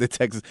call them the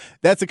Texas.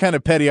 That's the kind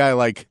of petty I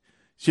like.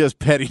 Just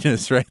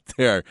pettiness right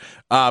there.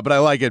 But I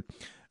like it.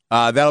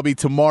 That'll be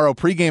tomorrow,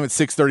 pregame at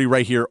 6:30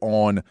 right here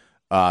on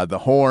the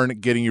Horn,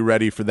 getting you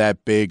ready for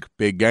that big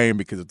game,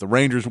 because if the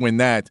Rangers win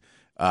that,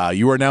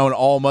 you are now in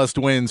all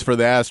must-wins for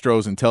the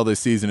Astros until this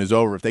season is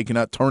over. If they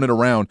cannot turn it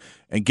around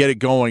and get it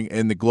going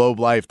in the Globe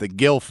Life, the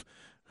Gilf,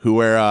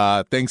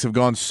 where things have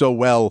gone so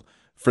well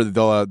for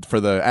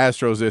the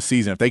Astros this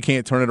season, if they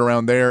can't turn it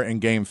around there in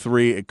Game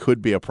 3, it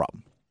could be a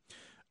problem.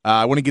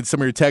 I want to get some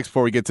of your texts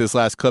before we get to this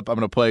last clip. I'm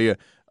going to play you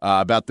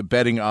about the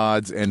betting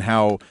odds and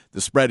how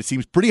the spread, it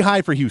seems pretty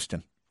high for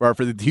Houston, or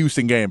for the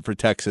Houston game for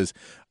Texas.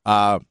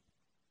 I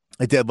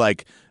did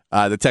like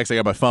the text I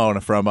got on my phone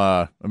from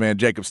a man,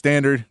 Jacob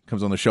Standard,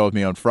 comes on the show with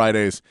me on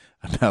Fridays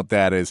about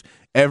that, is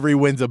every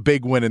win's a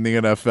big win in the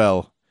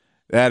NFL.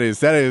 That is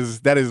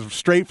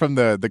straight from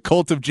the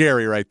cult of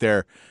Jerry right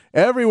there.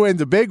 Every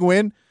win's a big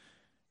win.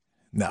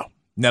 No.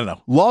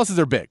 Losses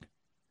are big.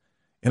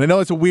 And I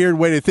know it's a weird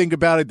way to think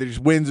about it. There's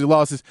wins and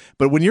losses.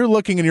 But when you're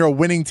looking and you're a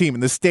winning team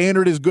and the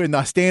standard is good and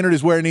the standard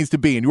is where it needs to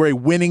be and you're a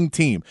winning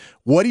team,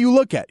 what do you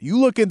look at? You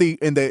look in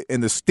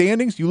the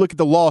standings, you look at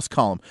the loss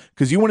column,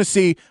 because you want to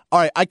see, all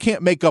right, I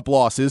can't make up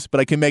losses,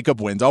 but I can make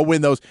up wins. I'll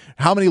win those.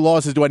 How many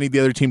losses do I need the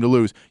other team to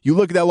lose? You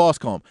look at that loss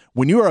column.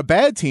 When you are a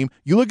bad team,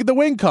 you look at the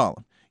win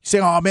column. You say,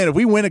 oh, man, if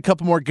we win a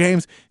couple more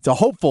games, it's a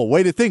hopeful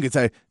way to think. It's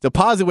a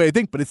positive way to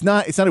think, but it's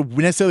not a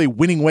necessarily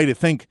winning way to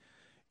think,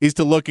 is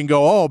to look and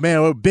go, oh,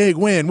 man, a big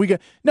win.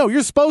 No,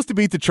 you're supposed to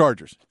beat the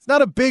Chargers. It's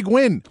not a big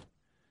win.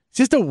 It's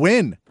just a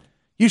win.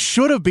 You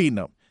should have beaten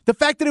them. The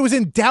fact that it was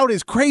in doubt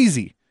is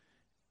crazy.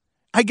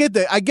 I get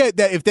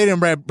that if they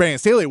didn't have Brandon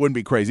Staley, it wouldn't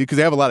be crazy, because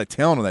they have a lot of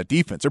talent on that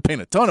defense. They're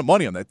paying a ton of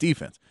money on that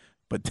defense.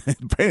 But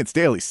Brandon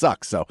Staley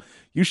sucks, so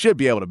you should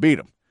be able to beat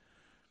him.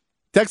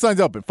 Text line's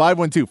open,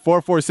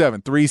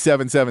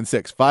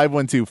 512-447-3776.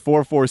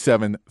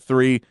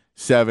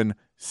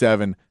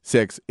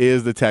 512-447-3776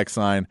 is the text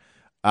line.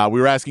 We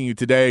were asking you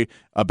today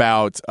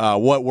about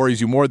what worries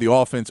you more, the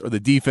offense or the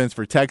defense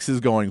for Texas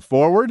going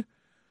forward.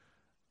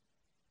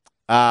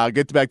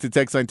 Get back to the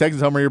text line.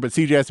 Texas homer here, but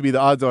CJ has to be the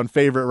odds-on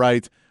favorite,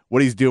 right?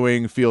 What he's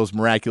doing feels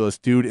miraculous.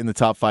 Dude in the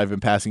top 5 in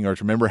passing yards.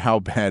 Remember how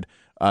bad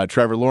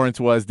Trevor Lawrence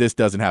was? This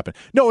doesn't happen.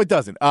 No, it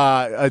doesn't.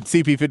 At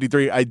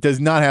CP53, it does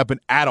not happen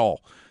at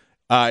all.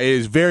 It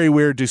is very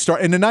weird to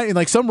start. And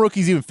like some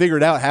rookies even figure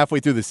it out halfway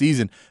through the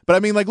season. But I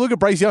mean, like, look at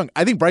Bryce Young.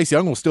 I think Bryce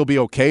Young will still be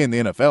okay in the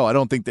NFL. I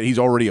don't think that he's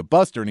already a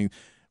bust or anything.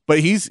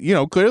 But he's,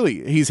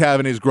 clearly he's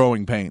having his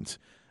growing pains.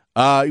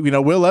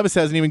 Will Levis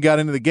hasn't even got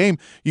into the game.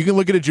 You can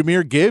look at a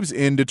Jahmyr Gibbs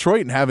in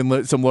Detroit and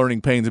having some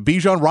learning pains. And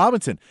Bijan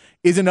Robinson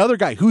is another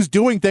guy who's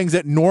doing things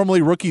that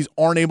normally rookies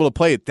aren't able to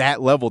play at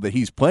that level that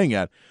he's playing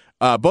at.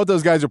 Both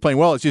those guys are playing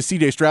well. It's just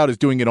C.J. Stroud is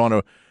doing it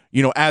on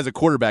as a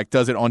quarterback,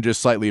 does it on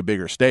just slightly a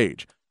bigger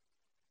stage,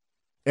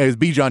 as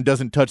Bijan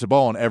doesn't touch the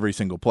ball on every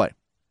single play.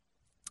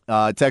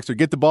 Texter,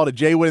 get the ball to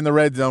Jay Witt in the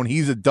red zone.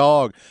 He's a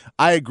dog.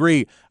 I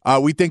agree. I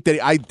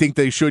think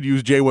they should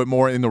use Jay Witt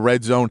more in the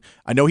red zone.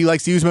 I know he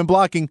likes to use him in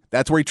blocking.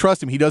 That's where he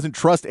trusts him. He doesn't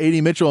trust A.D.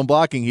 Mitchell in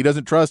blocking. He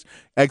doesn't trust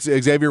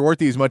Xavier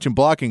Worthy as much in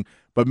blocking.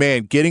 But,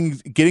 man,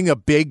 getting a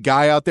big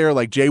guy out there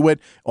like Jay Witt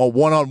on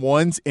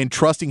one-on-ones and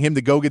trusting him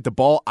to go get the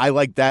ball, I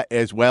like that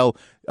as well.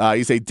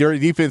 You say, dirty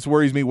defense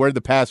worries me. Where did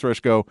the pass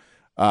rush go?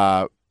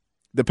 The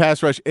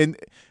pass rush, and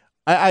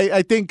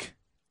I think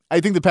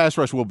the pass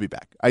rush will be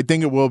back. I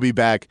think it will be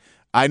back.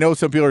 I know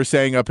some people are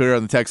saying up here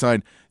on the text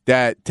line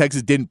that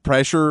Texas didn't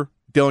pressure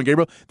Dillon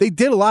Gabriel. They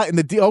did a lot, and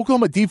the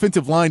Oklahoma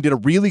defensive line did a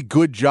really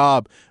good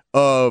job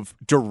of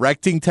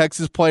directing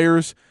Texas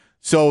players.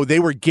 So they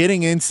were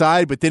getting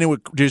inside, but then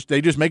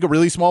they just make a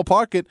really small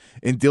pocket,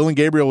 and Dillon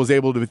Gabriel was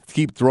able to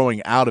keep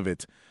throwing out of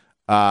it.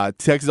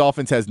 Texas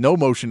offense has no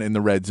motion in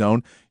the red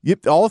zone.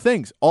 Yep, all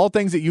things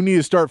that you need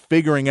to start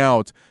figuring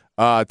out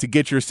to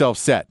get yourself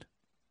set.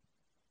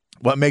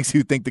 What makes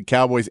you think the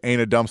Cowboys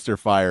ain't a dumpster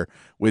fire?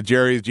 With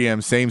Jerry as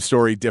GM, same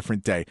story,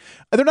 different day.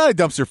 They're not a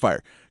dumpster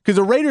fire, because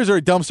the Raiders are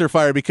a dumpster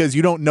fire because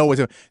you don't know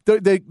what's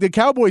the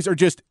Cowboys are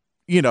just,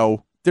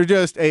 they're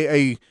just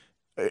a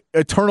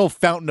eternal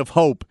fountain of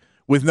hope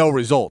with no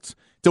results.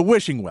 It's a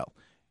wishing well.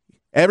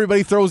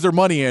 Everybody throws their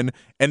money in,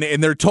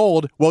 and they're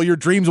told, well, your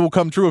dreams will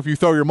come true if you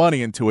throw your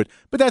money into it.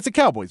 But that's the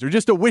Cowboys. They're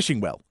just a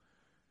wishing well.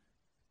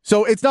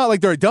 So it's not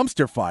like they're a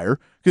dumpster fire,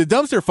 because a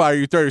dumpster fire,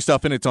 you throw your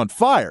stuff in, it's on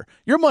fire.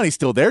 Your money's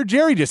still there.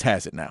 Jerry just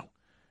has it now.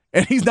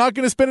 And he's not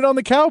going to spend it on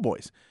the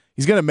Cowboys.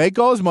 He's going to make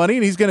all his money,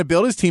 and he's going to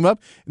build his team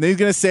up, and then he's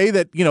going to say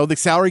that, the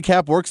salary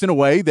cap works in a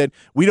way that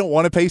we don't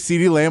want to pay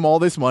CeeDee Lamb all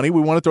this money.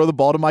 We want to throw the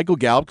ball to Michael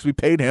Gallup because we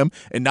paid him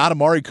and not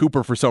Amari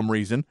Cooper for some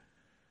reason.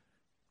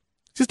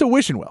 It's just a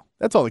wishing well.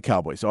 That's all the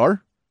Cowboys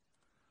are.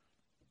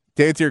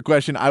 To answer your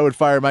question, I would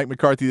fire Mike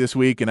McCarthy this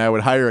week, and I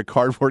would hire a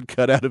cardboard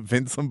cutout of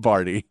Vince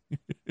Lombardi.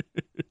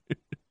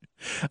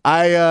 We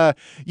got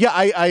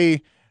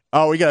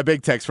a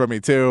big text from me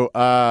too.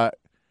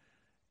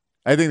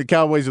 I think the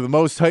Cowboys are the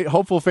most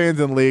hopeful fans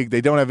in the league. They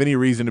don't have any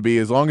reason to be.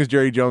 As long as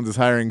Jerry Jones is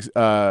hiring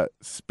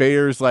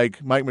spayers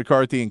like Mike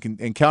McCarthy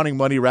and counting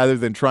money rather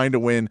than trying to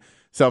win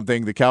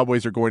something, the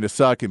Cowboys are going to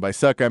suck. And by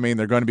suck, I mean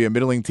they're going to be a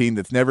middling team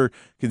that's never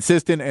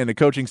consistent, and the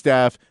coaching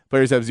staff,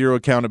 players have zero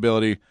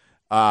accountability.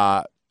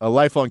 A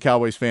lifelong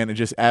Cowboys fan and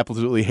just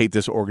absolutely hate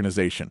this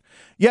organization.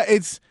 Yeah,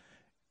 it's,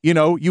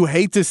 you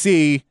hate to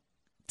see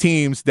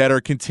teams that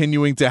are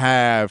continuing to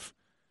have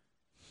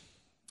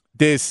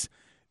the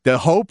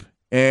hope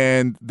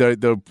and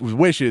the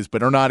wishes,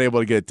 but are not able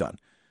to get it done.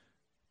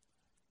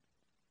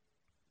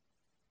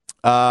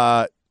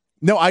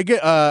 No, I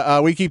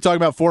get. We keep talking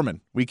about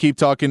Foreman. We keep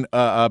talking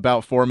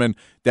about Foreman.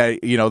 That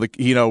we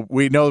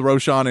know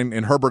Roschon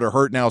and Herbert are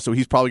hurt now, so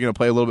he's probably going to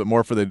play a little bit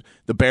more for the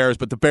Bears.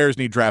 But the Bears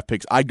need draft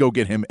picks. I'd go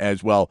get him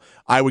as well.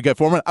 I would get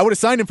Foreman. I would have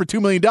signed him for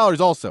 $2 million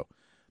also.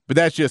 But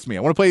that's just me.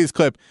 I want to play this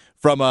clip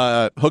from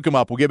Hook 'Em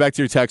Up. We'll get back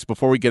to your text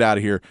before we get out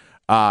of here.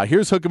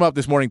 Here's Hook 'Em Up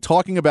this morning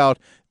talking about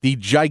the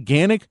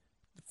gigantic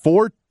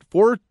four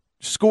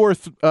score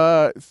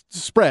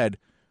spread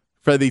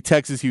for the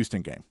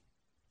Texas-Houston game.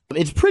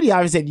 It's pretty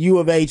obvious that U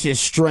of H's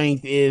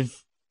strength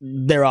is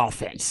their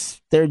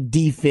offense. Their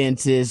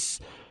defense is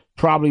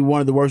probably one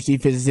of the worst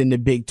defenses in the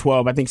Big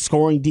 12. I think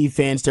scoring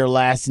defense, they're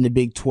last in the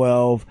Big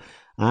 12.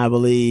 I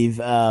believe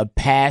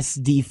pass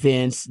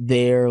defense,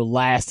 they're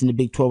last in the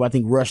Big 12. I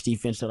think rush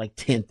defense, they're like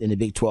 10th in the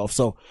Big 12.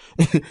 So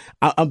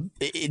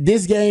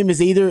this game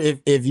is either,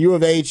 if U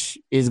of H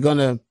is going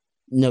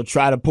to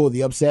try to pull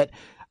the upset,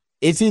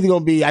 it's either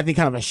going to be, I think,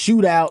 kind of a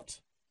shootout,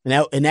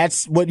 and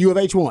that's what U of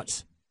H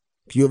wants.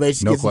 If U of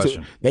H no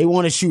question. They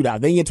want a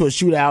shootout. They can get into a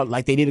shootout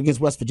like they did against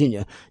West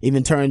Virginia,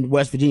 even turned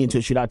West Virginia into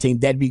a shootout team.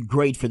 That'd be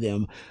great for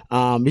them.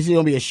 This is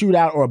going to be a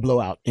shootout or a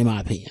blowout, in my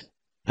opinion.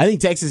 I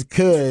think Texas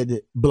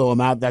could blow them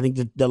out. I think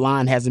the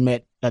line hasn't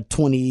met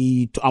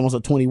almost a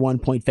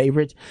 21-point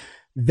favorite.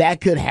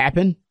 That could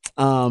happen.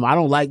 I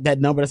don't like that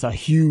number. That's a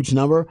huge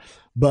number,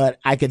 but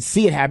I could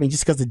see it happening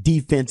just because the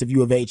defense of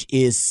U of H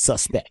is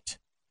suspect.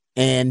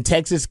 And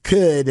Texas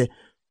could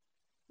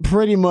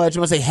pretty much,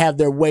 I want to say have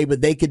their way, but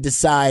they could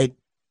decide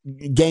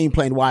game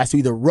plan wise to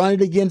either run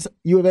it against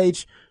U of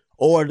H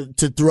or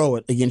to throw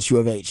it against U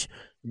of H.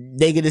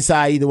 They could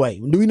decide either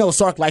way. We know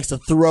Sark likes to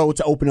throw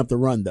to open up the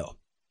run, though.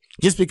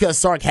 Just because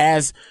Sark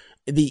has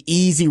the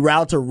easy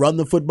route to run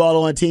the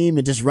football on a team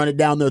and just run it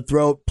down their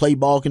throat, play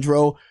ball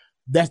control,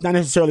 that's not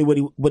necessarily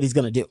what he's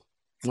going to do.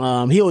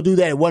 He'll do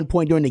that at one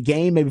point during the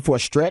game, maybe for a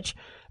stretch,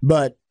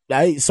 but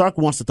Sark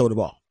wants to throw the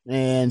ball,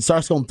 and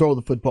Sark's going to throw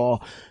the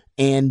football.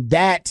 And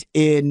that,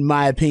 in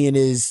my opinion,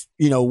 is,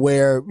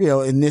 where,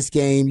 in this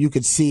game, you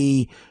could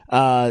see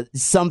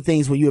some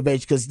things with U of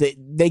H because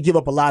they give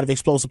up a lot of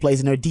explosive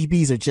plays, and their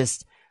DBs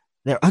are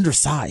they're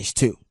undersized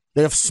too.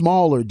 They're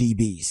smaller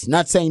DBs.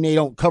 Not saying they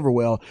don't cover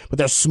well, but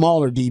they're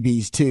smaller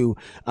DBs too.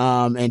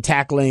 And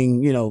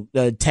tackling,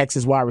 the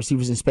Texas wide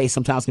receivers in space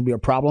sometimes can be a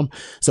problem.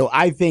 So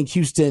I think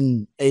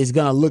Houston is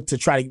going to look to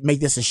try to make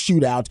this a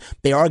shootout.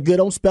 They are good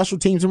on special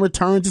teams and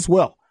returns as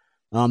well.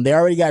 They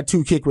already got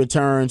 2 kick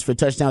returns for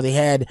touchdowns. They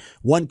had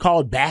one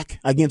called back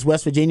against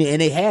West Virginia, and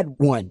they had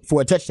one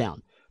for a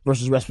touchdown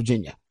versus West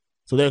Virginia.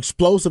 So they're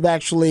explosive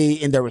actually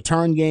in their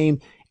return game,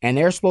 and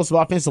they're explosive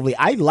offensively.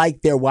 I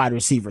like their wide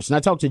receivers. And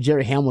I talked to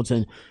Jerry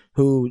Hamilton,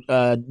 who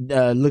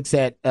looks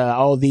at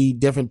all the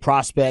different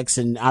prospects,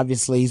 and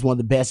obviously he's one of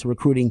the best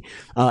recruiting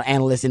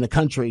analysts in the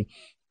country.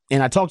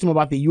 And I talked to him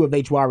about the U of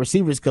H wide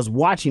receivers because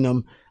watching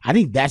them, I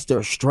think that's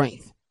their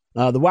strength.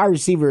 The wide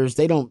receivers,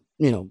 they don't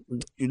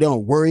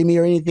worry me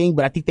or anything,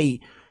 but I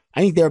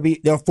think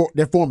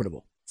they're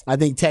formidable. I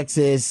think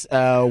Texas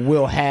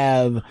will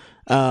have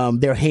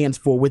their hands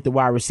full with the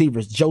wide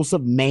receivers.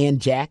 Joseph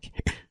Manjack,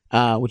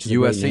 which is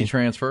USC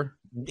transfer.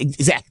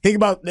 Exactly. Think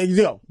about, there you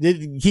go.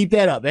 Keep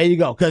that up. There you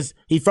go. Because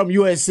he's from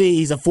USC.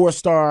 He's a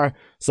 4-star.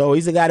 So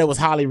he's a guy that was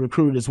highly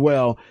recruited as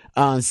well.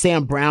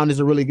 Sam Brown is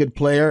a really good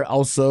player.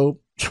 Also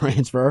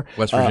transfer.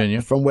 West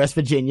Virginia. From West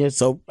Virginia.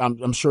 So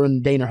I'm sure in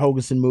the Dana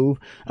Hogerson move,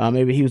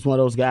 maybe he was one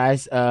of those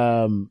guys.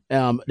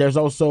 There's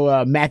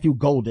also Matthew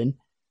Golden.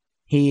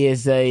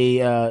 He's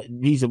a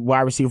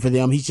wide receiver for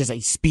them. He's just a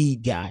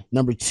speed guy.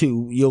 Number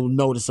 2, you'll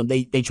notice him.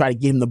 They try to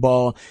get him the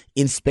ball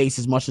in space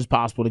as much as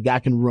possible. The guy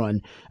can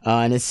run.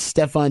 And it's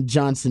Stephon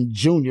Johnson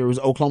Jr., who's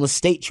Oklahoma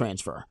State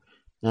transfer,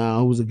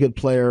 who's a good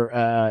player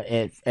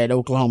at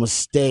Oklahoma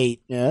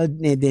State. And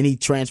then he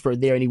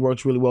transferred there, and he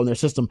works really well in their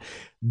system.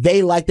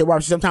 They like their wide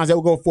receivers. Sometimes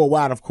they'll go for a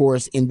while, of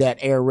course, in that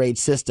air raid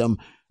system.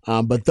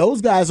 But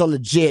those guys are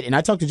legit. And I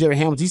talked to Jerry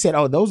Hamilton. He said,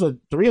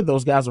 3 of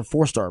those guys are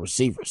 4-star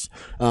receivers,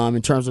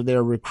 in terms of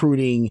their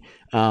recruiting,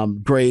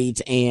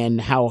 grades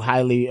and how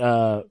highly,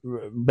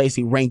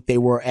 basically ranked they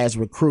were as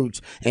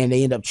recruits. And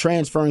they end up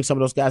transferring. Some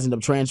of those guys end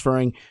up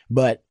transferring,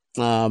 but,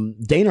 Dana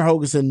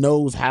Hogerson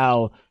knows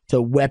how to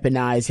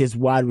weaponize his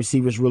wide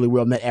receivers really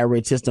well in that air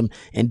raid system.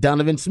 And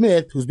Donovan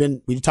Smith,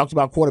 we talked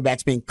about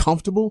quarterbacks being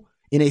comfortable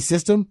in a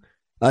system.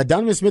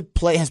 Donovan Smith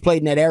has played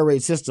in that air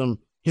raid system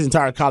his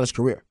entire college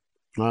career.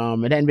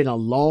 It hadn't been a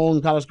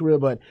long college career,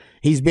 but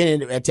he's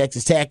been at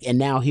Texas Tech and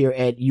now here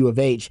at U of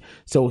H.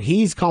 So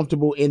he's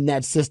comfortable in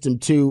that system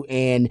too,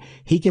 and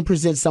he can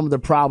present some of the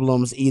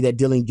problems that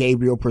Dylan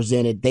Gabriel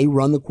presented. They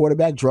run the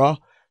quarterback draw.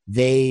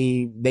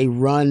 They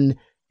run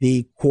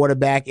the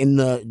quarterback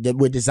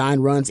with design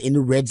runs in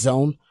the red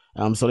zone.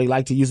 So they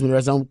like to use him in the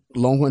red zone.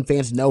 Longhorn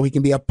fans know he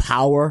can be a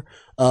power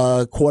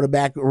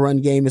quarterback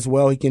run game as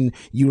well. He can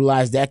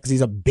utilize that because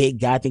he's a big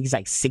guy. I think he's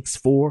like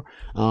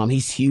 6'4".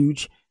 He's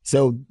huge.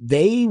 So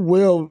they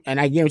will, and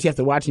I guarantee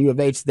after watching U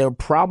of H, they'll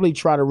probably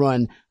try to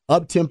run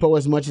up tempo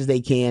as much as they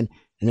can,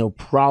 and they'll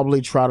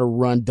probably try to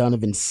run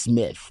Donovan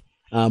Smith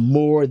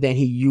more than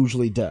he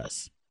usually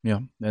does. Yeah,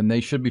 and they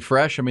should be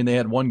fresh. I mean, they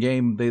had one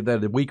game, they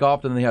had a week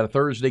off, and then they had a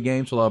Thursday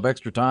game, so they'll have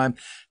extra time.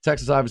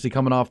 Texas obviously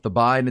coming off the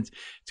bye, and it's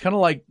kind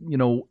of like,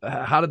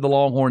 how did the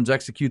Longhorns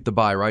execute the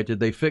bye, right? Did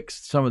they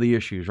fix some of the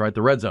issues, right?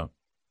 The red zone.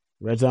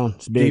 Red zone,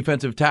 it's big.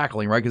 Defensive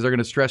tackling, right? Because they're going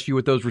to stress you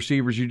with those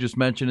receivers you just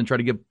mentioned and try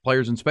to get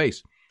players in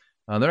space.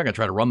 They're not going to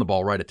try to run the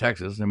ball right at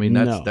Texas. I mean,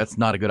 that's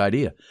not a good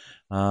idea.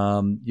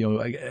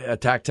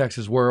 Attack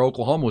Texas where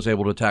Oklahoma was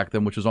able to attack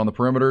them, which was on the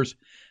perimeters,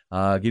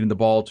 getting the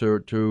ball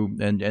to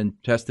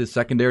test this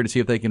secondary to see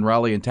if they can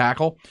rally and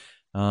tackle,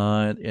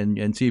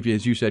 and see if,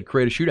 as you said,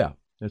 create a shootout.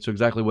 That's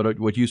exactly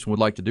what Houston would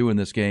like to do in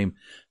this game,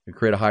 to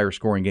create a higher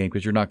scoring game,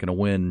 because you're not going to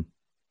win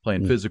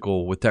playing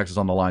physical with Texas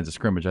on the lines of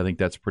scrimmage. I think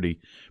that's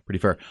pretty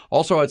fair.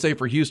 Also, I'd say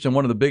for Houston,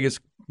 one of the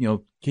biggest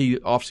key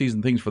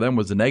offseason things for them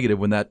was the negative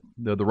when the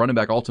running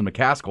back Alton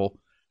McCaskill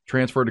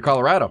transferred to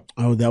Colorado.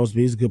 Oh,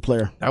 he's a good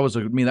player. That was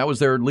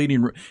their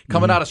leading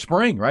coming out of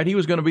spring, right? He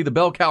was going to be the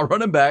bell cow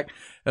running back,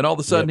 and all of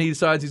a sudden he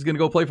decides he's going to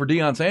go play for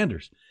Deion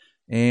Sanders.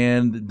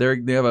 And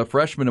they have a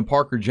freshman in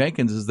Parker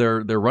Jenkins as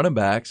their running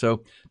back,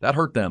 so that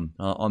hurt them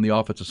on the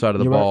offensive side of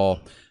the ball.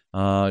 Right.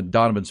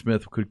 Donovan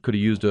Smith could have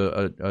used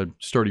a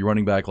sturdy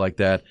running back like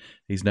that.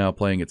 He's now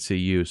playing at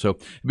CU. So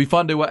it'd be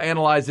fun to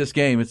analyze this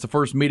game. It's the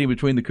first meeting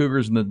between the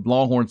Cougars and the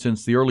Longhorns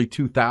since the early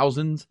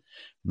 2000s.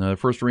 The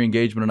first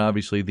re-engagement, and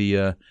obviously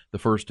the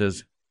first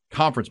as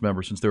conference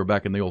members since they were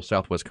back in the old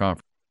Southwest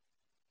Conference.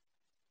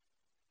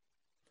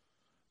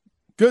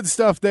 Good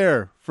stuff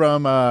there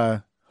from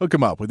Hook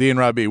 'em Up with Ian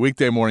Robbie.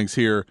 Weekday mornings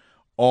here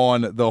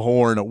on The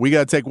Horn. We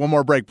got to take one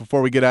more break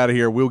before we get out of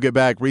here. We'll get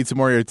back, read some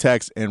more of your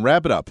texts, and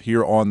wrap it up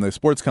here on the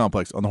Sports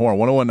Complex on The Horn,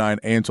 1019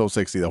 AM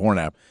 1260, The Horn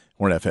app,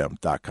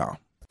 hornfm.com.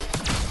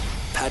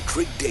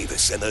 Patrick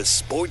Davis and the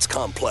Sports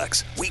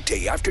Complex,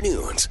 weekday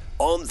afternoons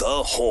on The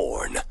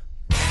Horn.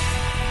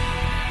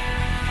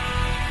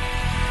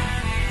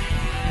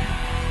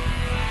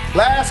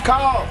 Last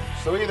call.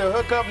 So either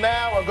hook up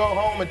now or go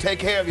home and take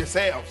care of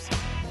yourselves.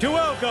 To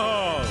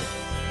alcohol,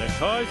 the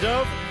cause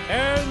of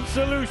and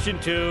solution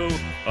to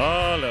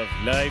all of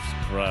life's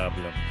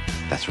problems.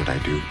 That's what I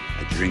do.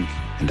 I drink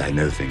and I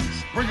know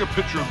things. Bring a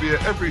pitcher of beer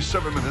every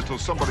 7 minutes till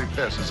somebody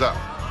passes out.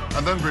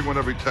 And then bring one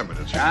every 10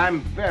 minutes.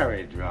 I'm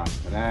very drunk,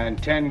 and I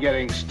intend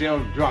getting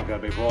still drunker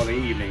before the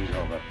evening's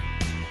over.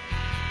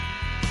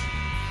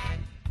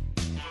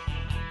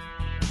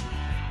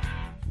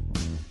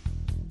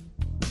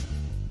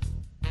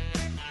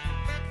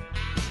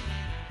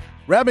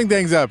 Wrapping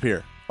things up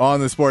here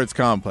on the Sports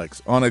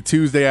Complex on a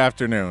Tuesday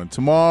afternoon.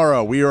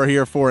 Tomorrow, we are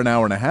here for an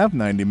hour and a half,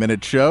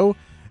 90-minute show,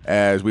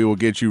 as we will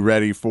get you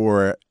ready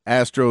for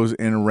Astros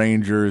and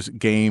Rangers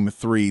Game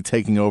 3,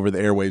 taking over the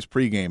airwaves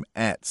pregame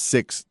at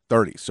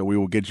 6:30. So we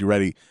will get you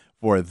ready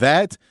for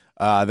that.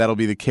 That'll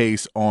be the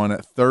case on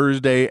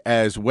Thursday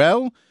as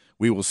well.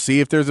 We will see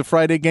if there's a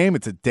Friday game.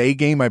 It's a day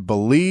game, I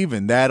believe,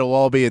 and that'll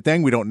all be a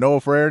thing. We don't know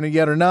if we're airing it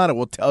yet or not. It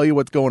will tell you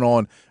what's going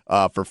on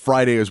for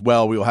Friday as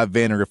well. We will have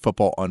Vandergrift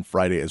football on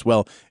Friday as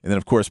well. And then,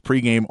 of course,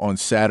 pregame on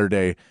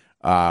Saturday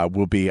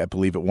will be, I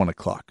believe, at 1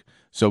 o'clock.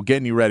 So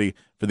getting you ready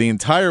for the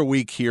entire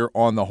week here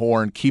on The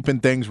Horn, keeping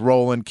things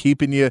rolling,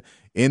 keeping you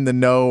in the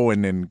know,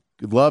 and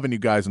loving you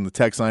guys on the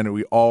text line. And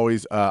we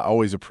always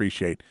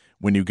appreciate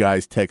when you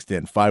guys text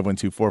in,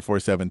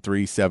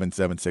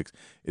 512-447-3776.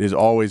 It is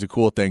always a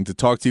cool thing to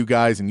talk to you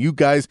guys, and you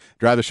guys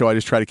drive the show. I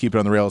just try to keep it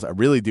on the rails. I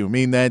really do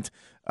mean that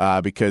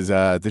because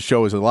the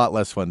show is a lot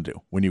less fun to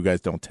do when you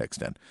guys don't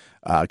text in.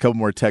 A couple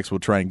more texts we'll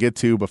try and get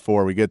to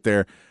before we get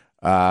there.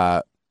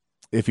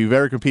 If you've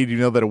ever competed, you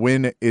know that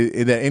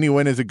that any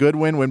win is a good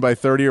win by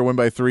 30 or win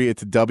by 3,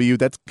 it's a W.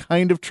 That's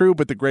kind of true,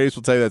 but the greatest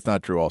will tell you that's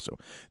not true also.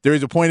 There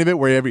is a point of it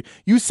where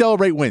you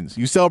celebrate wins.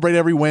 You celebrate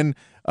every win.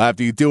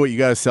 After you do it, you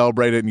got to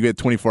celebrate it, and you get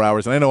 24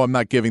 hours. And I know I'm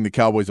not giving the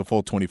Cowboys a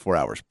full 24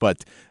 hours,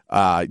 but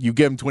you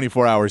give them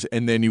 24 hours,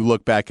 and then you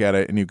look back at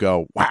it, and you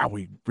go, wow,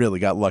 we really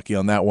got lucky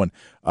on that one.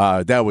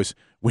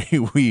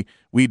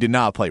 We did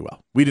not play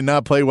well. We did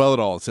not play well at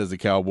all, says the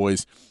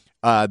Cowboys.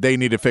 They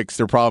need to fix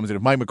their problems. And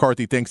if Mike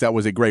McCarthy thinks that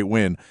was a great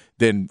win,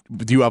 then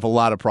you have a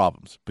lot of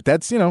problems. But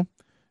that's the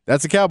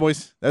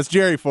Cowboys. That's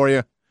Jerry for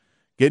you.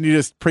 Getting you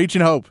just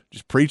preaching hope.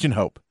 Just preaching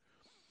hope.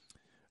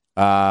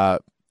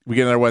 We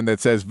get another one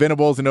that says,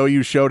 Venables and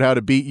OU showed how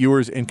to beat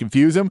Ewers and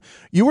confuse him.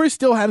 Ewers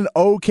still had an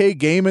okay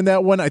game in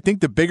that one. I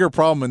think the bigger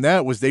problem in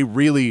that was they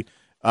really,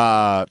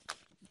 they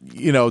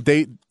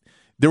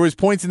there was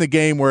points in the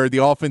game where the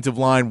offensive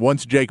line,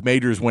 once Jake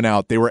Majors went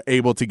out, they were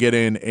able to get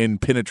in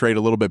and penetrate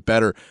a little bit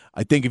better.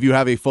 I think if you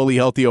have a fully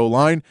healthy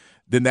O-line,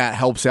 then that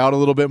helps out a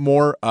little bit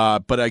more.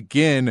 But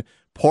again,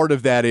 part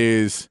of that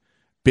is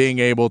being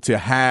able to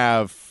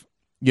have,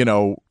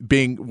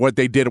 being what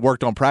they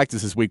worked on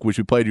practice this week, which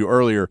we played you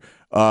earlier,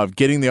 of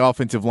getting the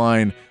offensive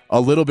line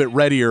a little bit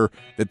readier,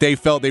 that they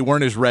felt they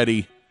weren't as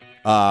ready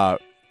to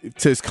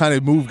kind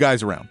of move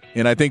guys around.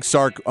 And I think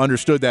Sark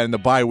understood that in the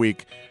bye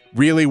week,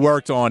 really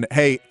worked on,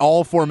 hey,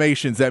 all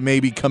formations that may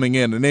be coming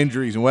in and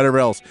injuries and whatever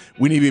else,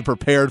 we need to be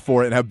prepared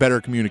for it and have better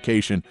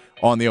communication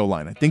on the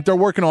O-line. I think they're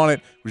working on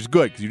it, which is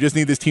good because you just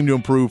need this team to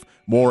improve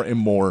more and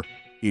more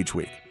each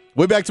week.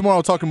 We'll be back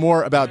tomorrow talking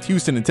more about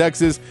Houston and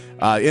Texas,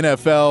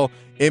 NFL,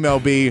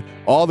 MLB,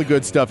 all the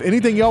good stuff.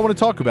 Anything y'all want to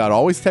talk about,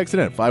 always text it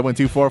in,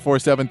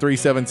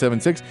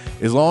 512-447-3776.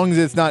 As long as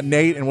it's not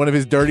Nate and one of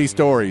his dirty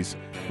stories,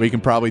 we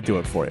can probably do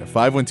it for you.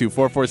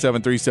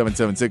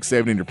 512-447-3776,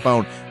 save it in your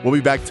phone. We'll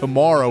be back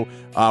tomorrow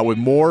with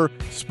more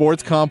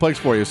Sports Complex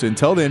for you. So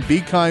until then,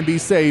 be kind, be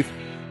safe,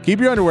 keep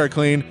your underwear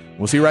clean.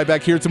 We'll see you right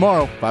back here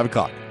tomorrow, 5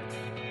 o'clock.